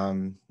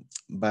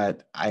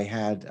 But I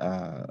had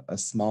a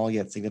small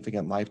yet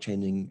significant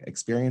life-changing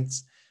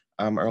experience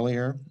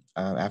earlier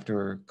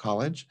after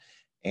college.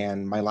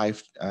 And my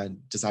life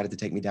decided to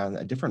take me down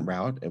a different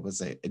route. It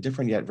was a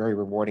different yet very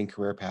rewarding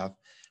career path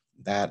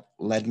that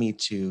led me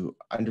to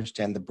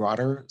understand the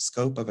broader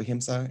scope of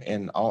ahimsa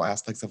in all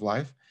aspects of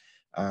life.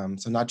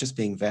 So not just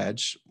being veg,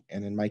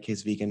 and in my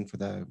case, vegan for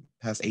the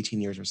past 18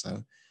 years or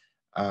so,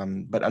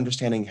 but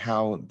understanding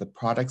how the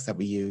products that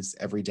we use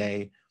every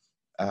day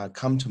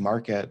come to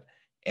market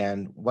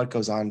and what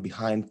goes on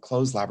behind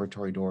closed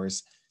laboratory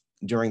doors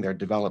during their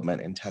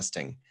development and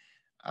testing,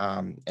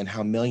 and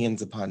how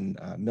millions upon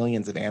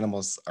millions of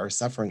animals are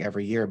suffering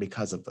every year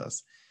because of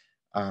this.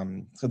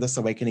 So this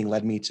awakening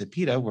led me to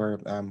PETA, where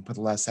for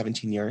the last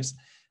 17 years,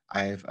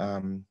 I've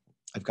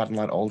gotten a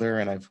lot older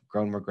and I've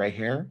grown more gray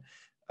hair,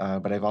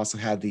 but I've also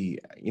had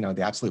the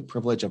absolute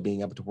privilege of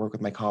being able to work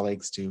with my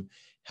colleagues to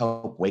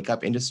help wake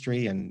up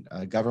industry and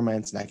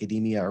governments and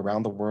academia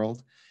around the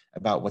world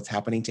about what's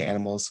happening to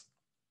animals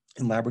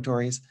in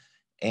laboratories,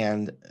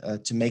 and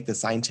to make the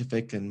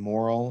scientific and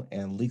moral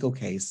and legal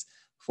case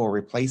for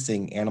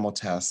replacing animal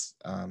tests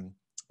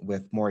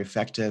with more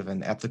effective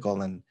and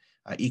ethical and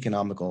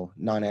economical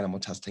non-animal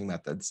testing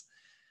methods.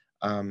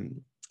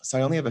 So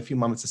I only have a few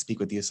moments to speak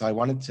with you, so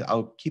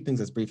I'll keep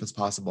things as brief as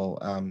possible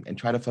and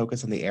try to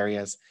focus on the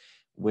areas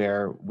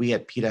where we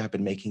at PETA have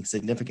been making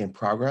significant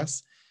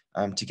progress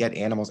to get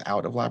animals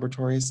out of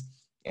laboratories.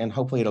 And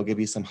hopefully it'll give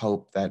you some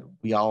hope that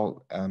we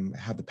all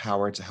have the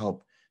power to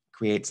help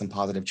create some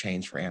positive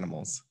change for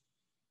animals.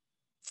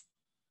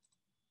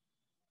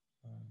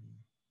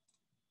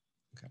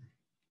 Okay.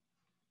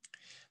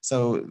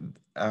 So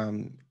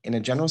in a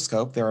general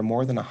scope, there are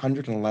more than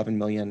 111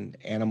 million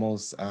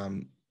animals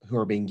who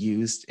are being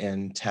used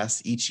in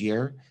tests each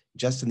year,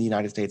 just in the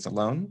United States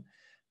alone.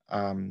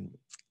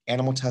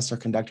 Animal tests are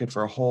conducted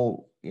for a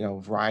whole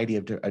variety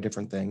of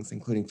different things,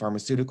 including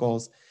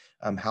pharmaceuticals,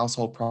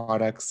 household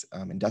products,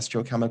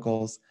 industrial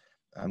chemicals,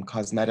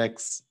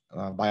 cosmetics,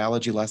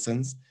 biology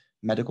lessons,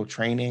 medical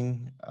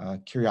training,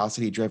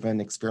 curiosity-driven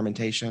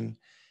experimentation,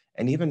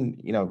 and even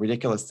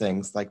ridiculous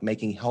things like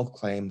making health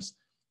claims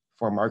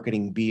for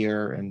marketing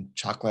beer and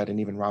chocolate and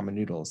even ramen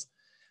noodles.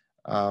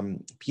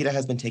 PETA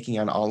has been taking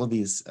on all of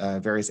these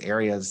various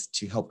areas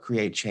to help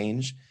create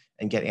change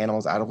and get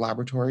animals out of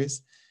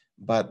laboratories.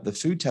 But the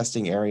food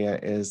testing area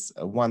is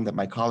one that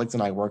my colleagues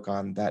and I work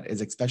on that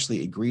is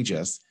especially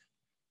egregious,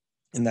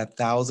 in that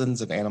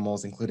thousands of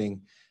animals,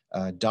 including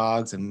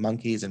dogs and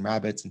monkeys and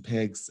rabbits and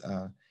pigs,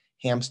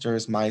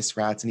 hamsters, mice,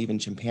 rats, and even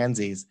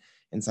chimpanzees,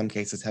 in some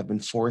cases, have been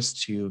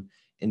forced to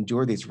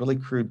endure these really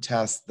crude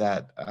tests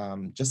that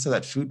just so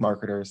that food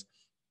marketers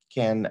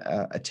can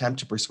attempt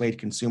to persuade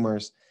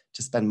consumers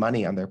to spend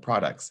money on their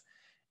products.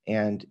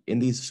 And in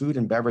these food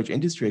and beverage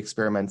industry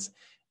experiments,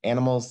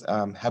 animals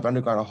have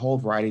undergone a whole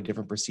variety of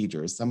different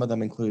procedures. Some of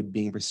them include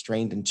being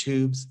restrained in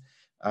tubes.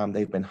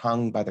 They've been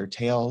hung by their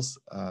tails,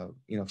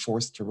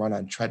 forced to run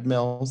on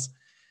treadmills.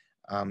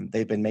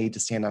 They've been made to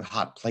stand on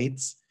hot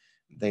plates.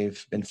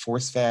 They've been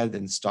force-fed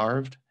and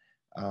starved.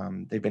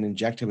 They've been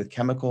injected with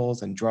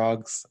chemicals and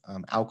drugs,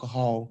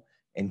 alcohol,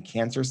 and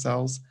cancer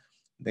cells.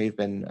 They've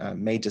been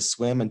made to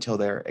swim until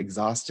they're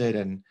exhausted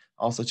and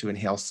also to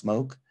inhale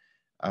smoke.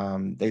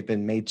 They've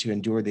been made to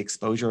endure the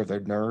exposure of their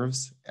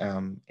nerves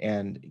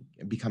and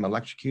become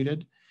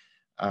electrocuted.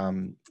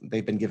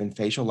 They've been given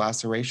facial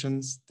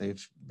lacerations.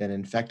 They've been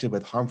infected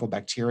with harmful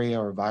bacteria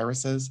or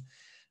viruses.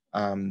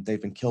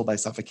 They've been killed by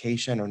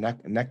suffocation or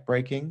neck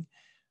breaking,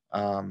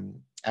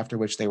 after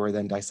which they were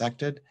then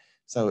dissected.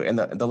 So, and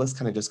the list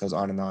kind of just goes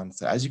on and on.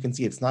 So as you can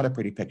see, it's not a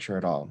pretty picture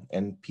at all.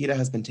 And PETA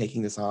has been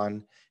taking this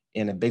on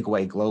in a big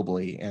way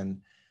globally.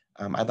 And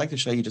I'd like to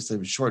show you just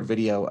a short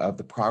video of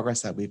the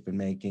progress that we've been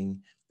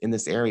making in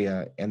this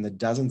area and the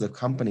dozens of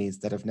companies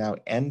that have now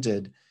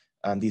ended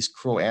these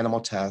cruel animal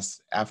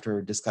tests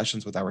after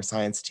discussions with our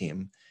science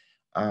team.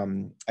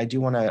 I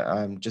do want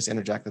to just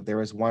interject that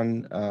there is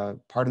one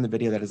part in the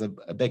video that is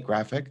a bit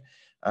graphic.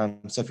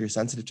 So if you're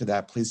sensitive to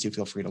that, please do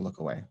feel free to look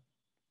away.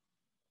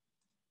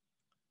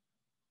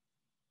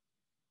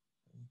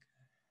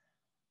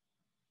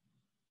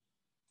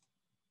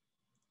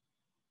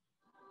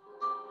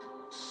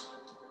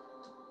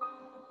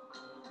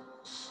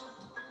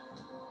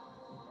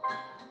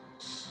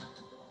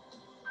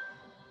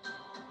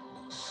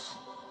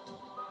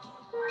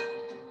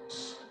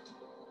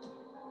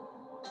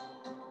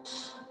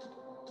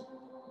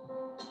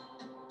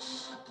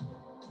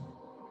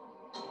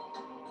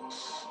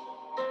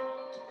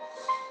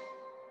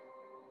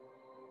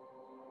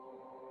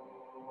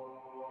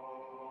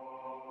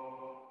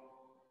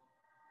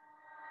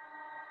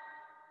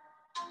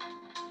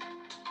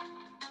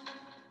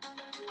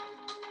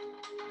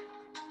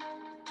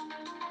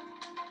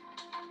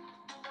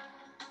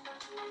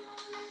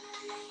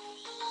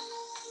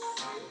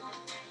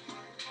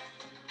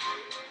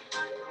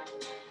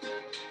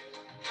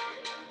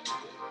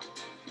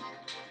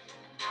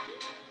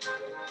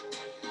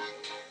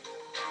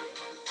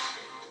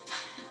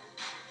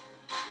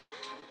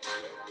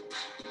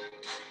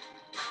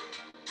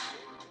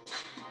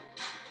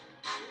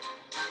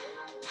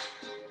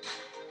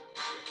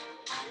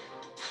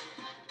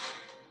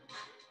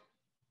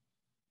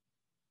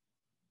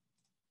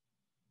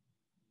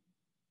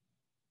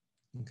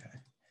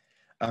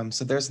 Okay.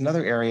 So there's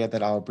another area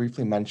that I'll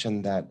briefly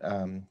mention that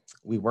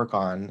we work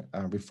on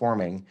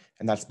reforming,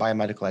 and that's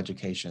biomedical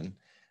education.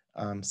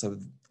 So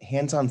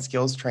hands-on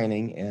skills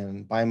training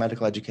in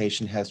biomedical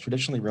education has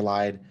traditionally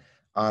relied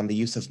on the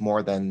use of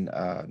more than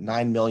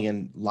 9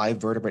 million live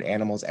vertebrate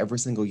animals every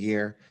single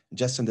year,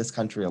 just in this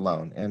country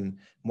alone. And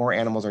more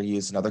animals are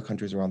used in other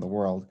countries around the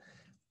world.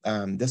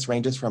 This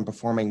ranges from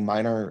performing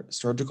minor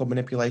surgical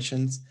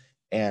manipulations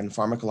and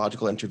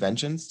pharmacological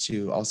interventions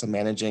to also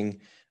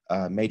managing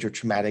major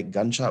traumatic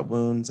gunshot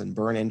wounds and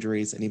burn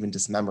injuries and even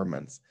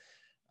dismemberments.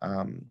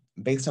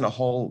 Based on a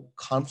whole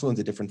confluence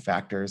of different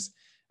factors,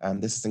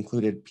 this has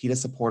included PETA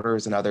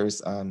supporters and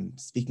others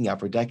speaking out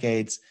for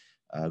decades,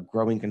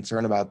 growing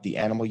concern about the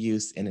animal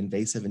use in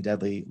invasive and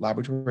deadly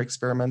laboratory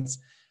experiments,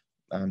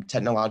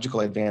 technological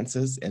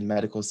advances in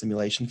medical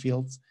simulation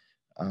fields,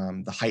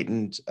 the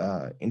heightened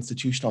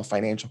institutional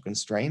financial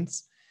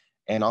constraints,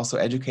 and also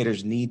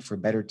educators' need for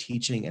better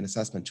teaching and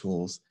assessment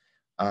tools.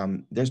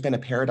 There's been a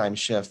paradigm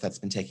shift that's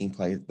been taking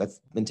place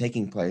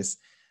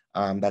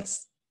that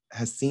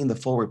has seen the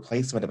full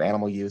replacement of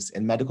animal use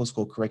in medical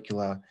school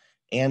curricula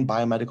and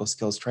biomedical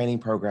skills training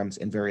programs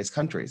in various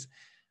countries,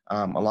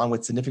 along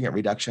with significant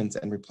reductions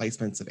and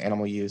replacements of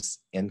animal use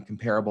in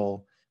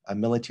comparable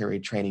military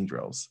training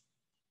drills.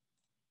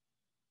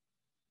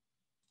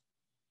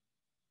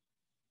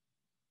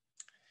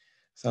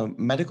 So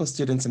medical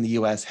students in the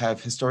US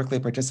have historically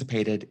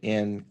participated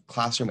in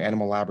classroom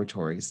animal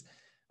laboratories,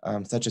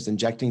 such as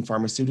injecting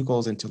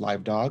pharmaceuticals into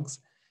live dogs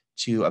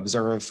to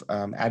observe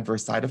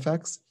adverse side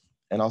effects,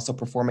 and also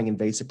performing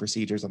invasive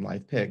procedures on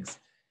live pigs.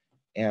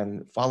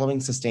 And following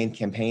sustained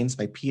campaigns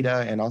by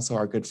PETA and also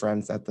our good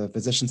friends at the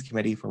Physicians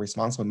Committee for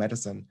Responsible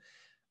Medicine,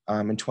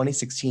 in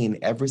 2016,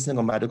 every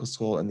single medical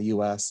school in the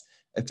US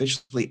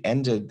officially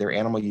ended their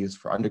animal use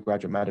for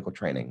undergraduate medical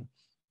training.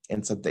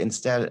 And so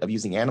instead of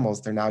using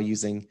animals, they're now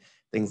using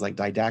things like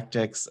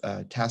didactics,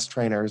 task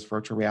trainers,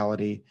 virtual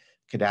reality,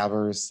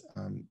 cadavers,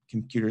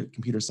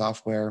 computer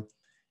software,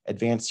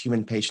 advanced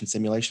human patient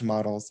simulation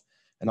models,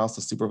 and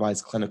also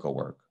supervised clinical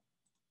work.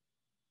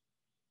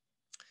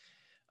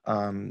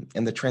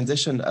 And the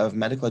transition of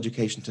medical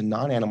education to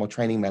non-animal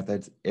training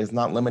methods is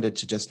not limited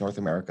to just North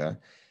America.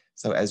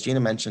 So as Gina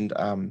mentioned,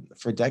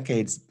 for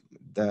decades,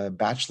 the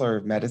Bachelor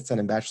of Medicine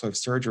and Bachelor of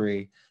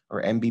Surgery,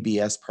 or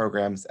MBBS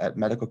programs at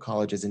medical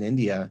colleges in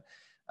India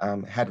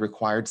had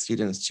required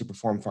students to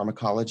perform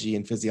pharmacology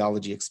and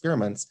physiology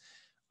experiments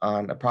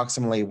on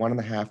approximately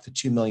 1.5 to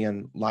 2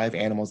 million live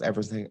animals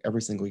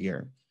every single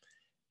year.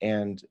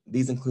 And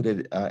these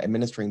included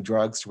administering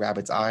drugs to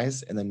rabbits'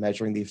 eyes and then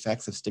measuring the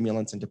effects of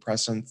stimulants and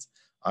depressants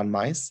on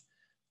mice,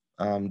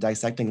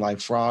 dissecting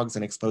live frogs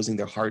and exposing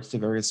their hearts to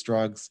various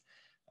drugs,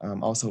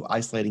 also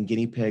isolating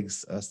guinea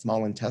pigs'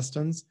 small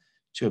intestines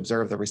to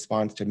observe the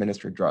response to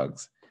administered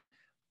drugs.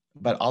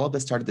 But all of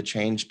this started to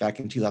change back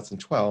in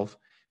 2012,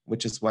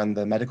 which is when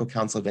the Medical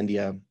Council of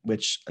India,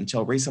 which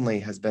until recently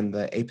has been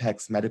the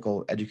apex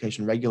medical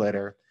education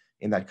regulator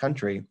in that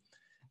country,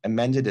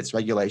 amended its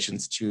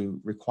regulations to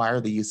require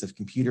the use of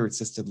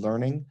computer-assisted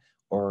learning,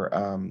 or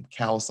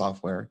CAL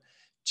software,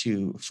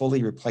 to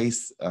fully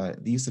replace the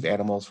use of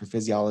animals for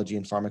physiology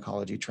and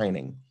pharmacology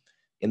training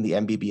in the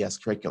MBBS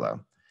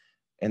curricula.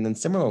 And then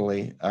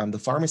similarly, the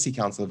Pharmacy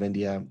Council of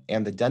India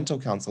and the Dental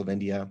Council of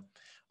India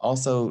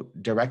also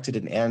directed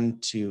an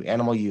end to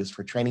animal use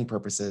for training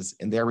purposes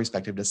in their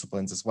respective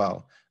disciplines as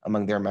well,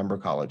 among their member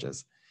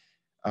colleges.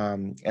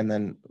 And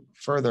then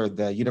further,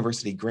 the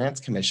University Grants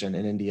Commission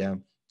in India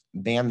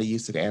banned the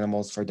use of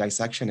animals for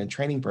dissection and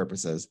training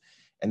purposes,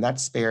 and that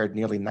spared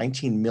nearly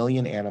 19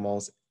 million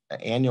animals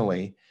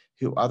annually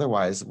who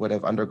otherwise would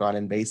have undergone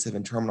invasive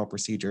and terminal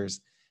procedures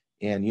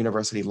in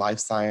university life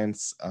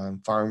science,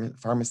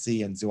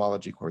 pharmacy, and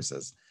zoology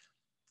courses.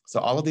 So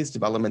all of these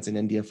developments in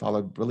India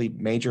followed really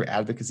major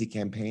advocacy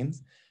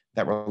campaigns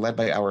that were led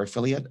by our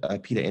affiliate,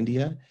 PETA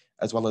India,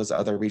 as well as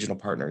other regional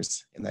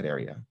partners in that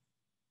area.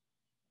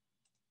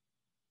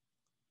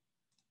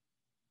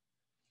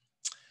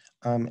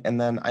 And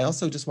then I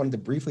also just wanted to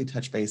briefly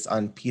touch base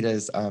on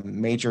PETA's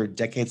major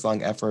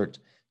decades-long effort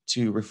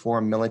to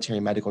reform military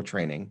medical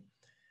training.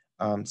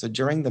 So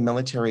during the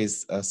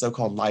military's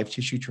so-called live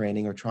tissue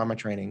training or trauma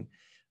training,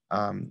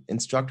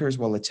 instructors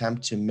will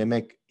attempt to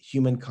mimic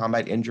human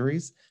combat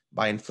injuries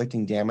by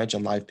inflicting damage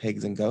on live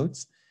pigs and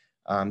goats.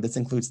 This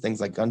includes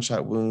things like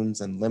gunshot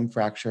wounds and limb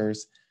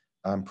fractures,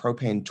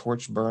 propane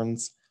torch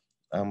burns,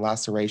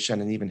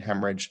 laceration, and even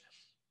hemorrhage,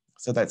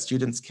 so that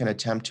students can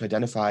attempt to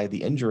identify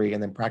the injury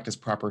and then practice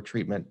proper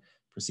treatment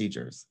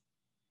procedures.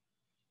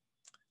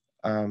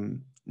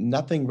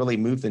 Nothing really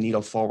moved the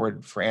needle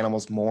forward for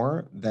animals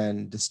more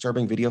than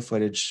disturbing video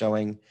footage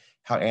showing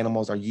how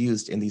animals are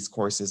used in these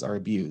courses are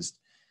abused.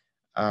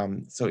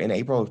 So in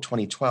April of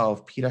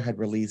 2012, PETA had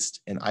released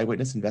an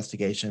eyewitness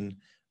investigation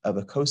of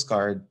a Coast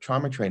Guard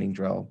trauma training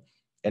drill.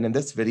 And in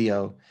this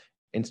video,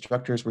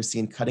 instructors were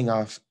seen cutting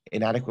off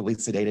inadequately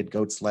sedated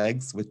goats'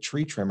 legs with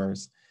tree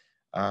trimmers.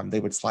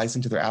 They would slice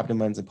into their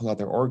abdomens and pull out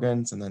their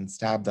organs and then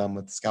stab them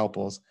with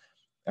scalpels.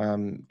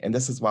 And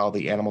this is while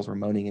the animals were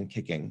moaning and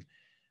kicking.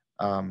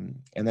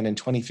 And then in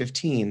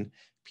 2015,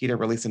 PETA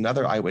released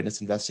another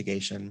eyewitness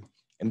investigation,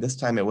 and this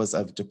time it was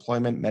of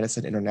Deployment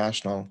Medicine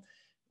International,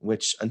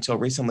 which until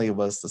recently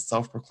was the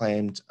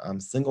self-proclaimed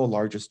single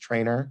largest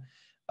trainer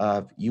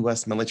of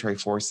US military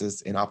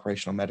forces in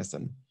operational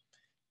medicine.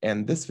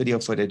 And this video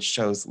footage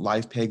shows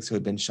live pigs who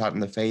had been shot in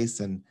the face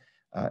and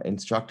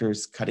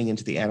instructors cutting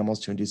into the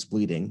animals to induce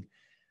bleeding.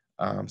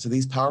 So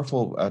these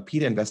powerful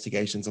PETA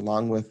investigations,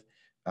 along with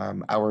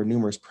our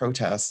numerous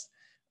protests,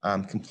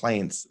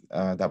 complaints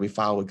that we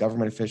filed with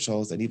government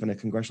officials and even a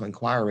congressional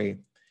inquiry,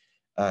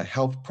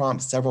 helped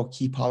prompt several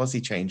key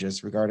policy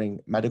changes regarding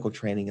medical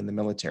training in the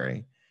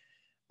military.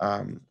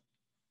 Let's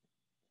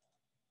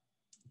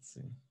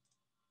see.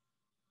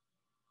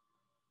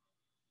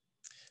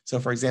 So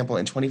for example,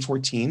 in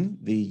 2014,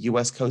 the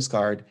US Coast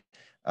Guard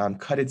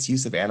cut its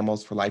use of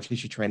animals for live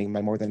tissue training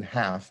by more than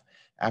half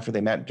after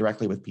they met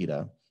directly with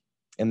PETA.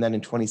 And then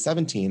in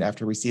 2017,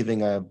 after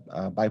receiving a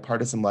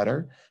bipartisan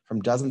letter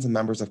from dozens of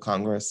members of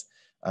Congress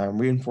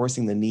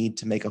reinforcing the need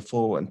to make a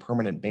full and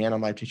permanent ban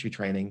on live tissue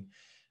training,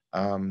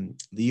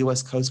 the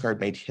US Coast Guard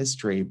made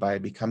history by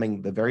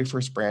becoming the very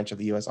first branch of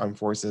the US Armed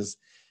Forces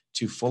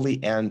to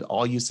fully end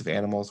all use of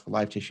animals for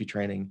live tissue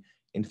training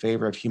in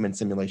favor of human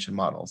simulation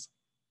models,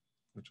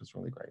 which was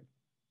really great.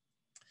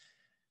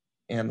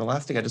 And the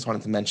last thing I just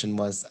wanted to mention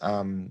was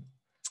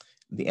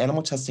the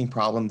animal testing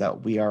problem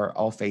that we are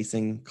all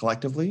facing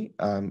collectively.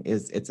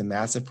 It's a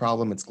massive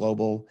problem, it's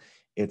global,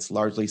 it's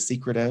largely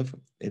secretive,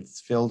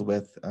 it's filled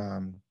with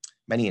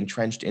many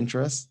entrenched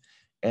interests,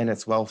 and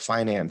it's well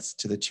financed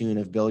to the tune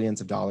of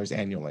billions of dollars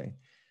annually.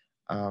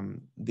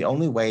 The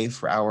only way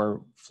for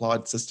our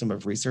flawed system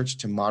of research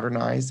to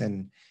modernize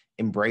and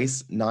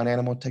embrace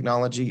non-animal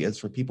technology is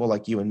for people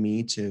like you and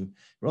me to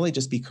really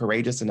just be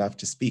courageous enough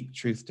to speak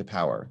truth to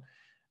power.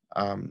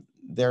 In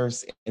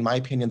my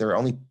opinion, there are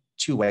only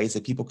two ways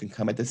that people can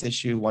come at this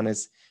issue. One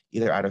is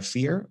either out of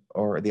fear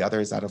or the other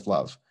is out of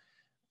love.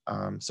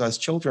 So as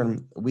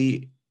children,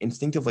 we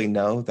instinctively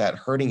know that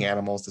hurting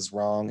animals is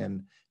wrong,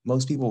 and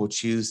most people would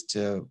choose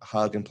to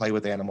hug and play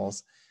with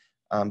animals.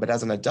 But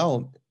as an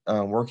adult,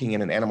 working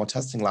in an animal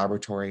testing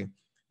laboratory,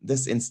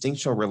 this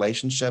instinctual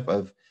relationship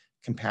of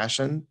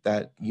compassion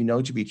that you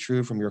know to be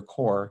true from your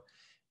core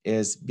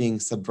is being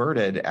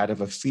subverted out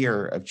of a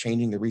fear of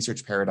changing the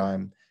research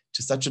paradigm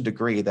to such a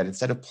degree that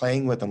instead of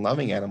playing with and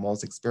loving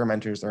animals,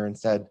 experimenters are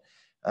instead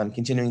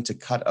continuing to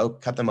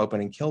cut them open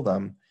and kill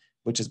them,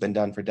 which has been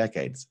done for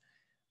decades.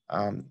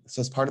 So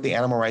as part of the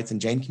animal rights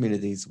and Jane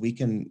communities, we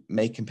can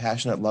make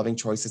compassionate, loving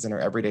choices in our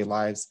everyday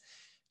lives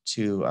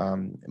to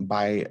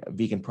buy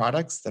vegan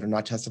products that are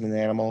not tested in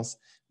animals.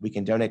 We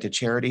can donate to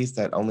charities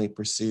that only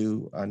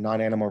pursue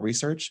non-animal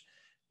research.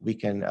 We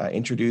can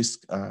introduce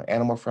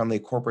animal-friendly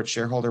corporate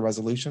shareholder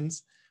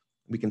resolutions.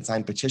 We can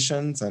sign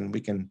petitions, and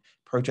we can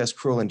protest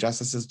cruel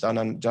injustices done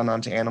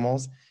onto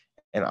animals,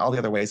 and all the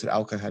other ways that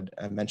Alka had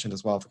mentioned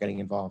as well for getting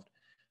involved.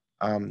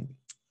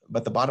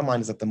 But the bottom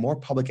line is that the more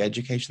public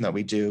education that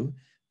we do,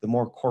 the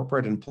more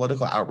corporate and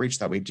political outreach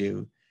that we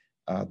do,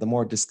 the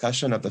more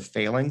discussion of the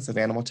failings of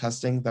animal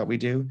testing that we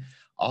do,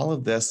 all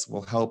of this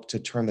will help to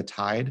turn the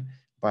tide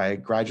by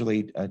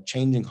gradually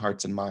changing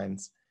hearts and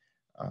minds.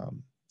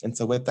 And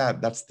so with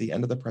that, that's the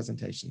end of the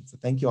presentation. So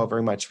thank you all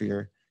very much for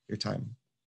your time.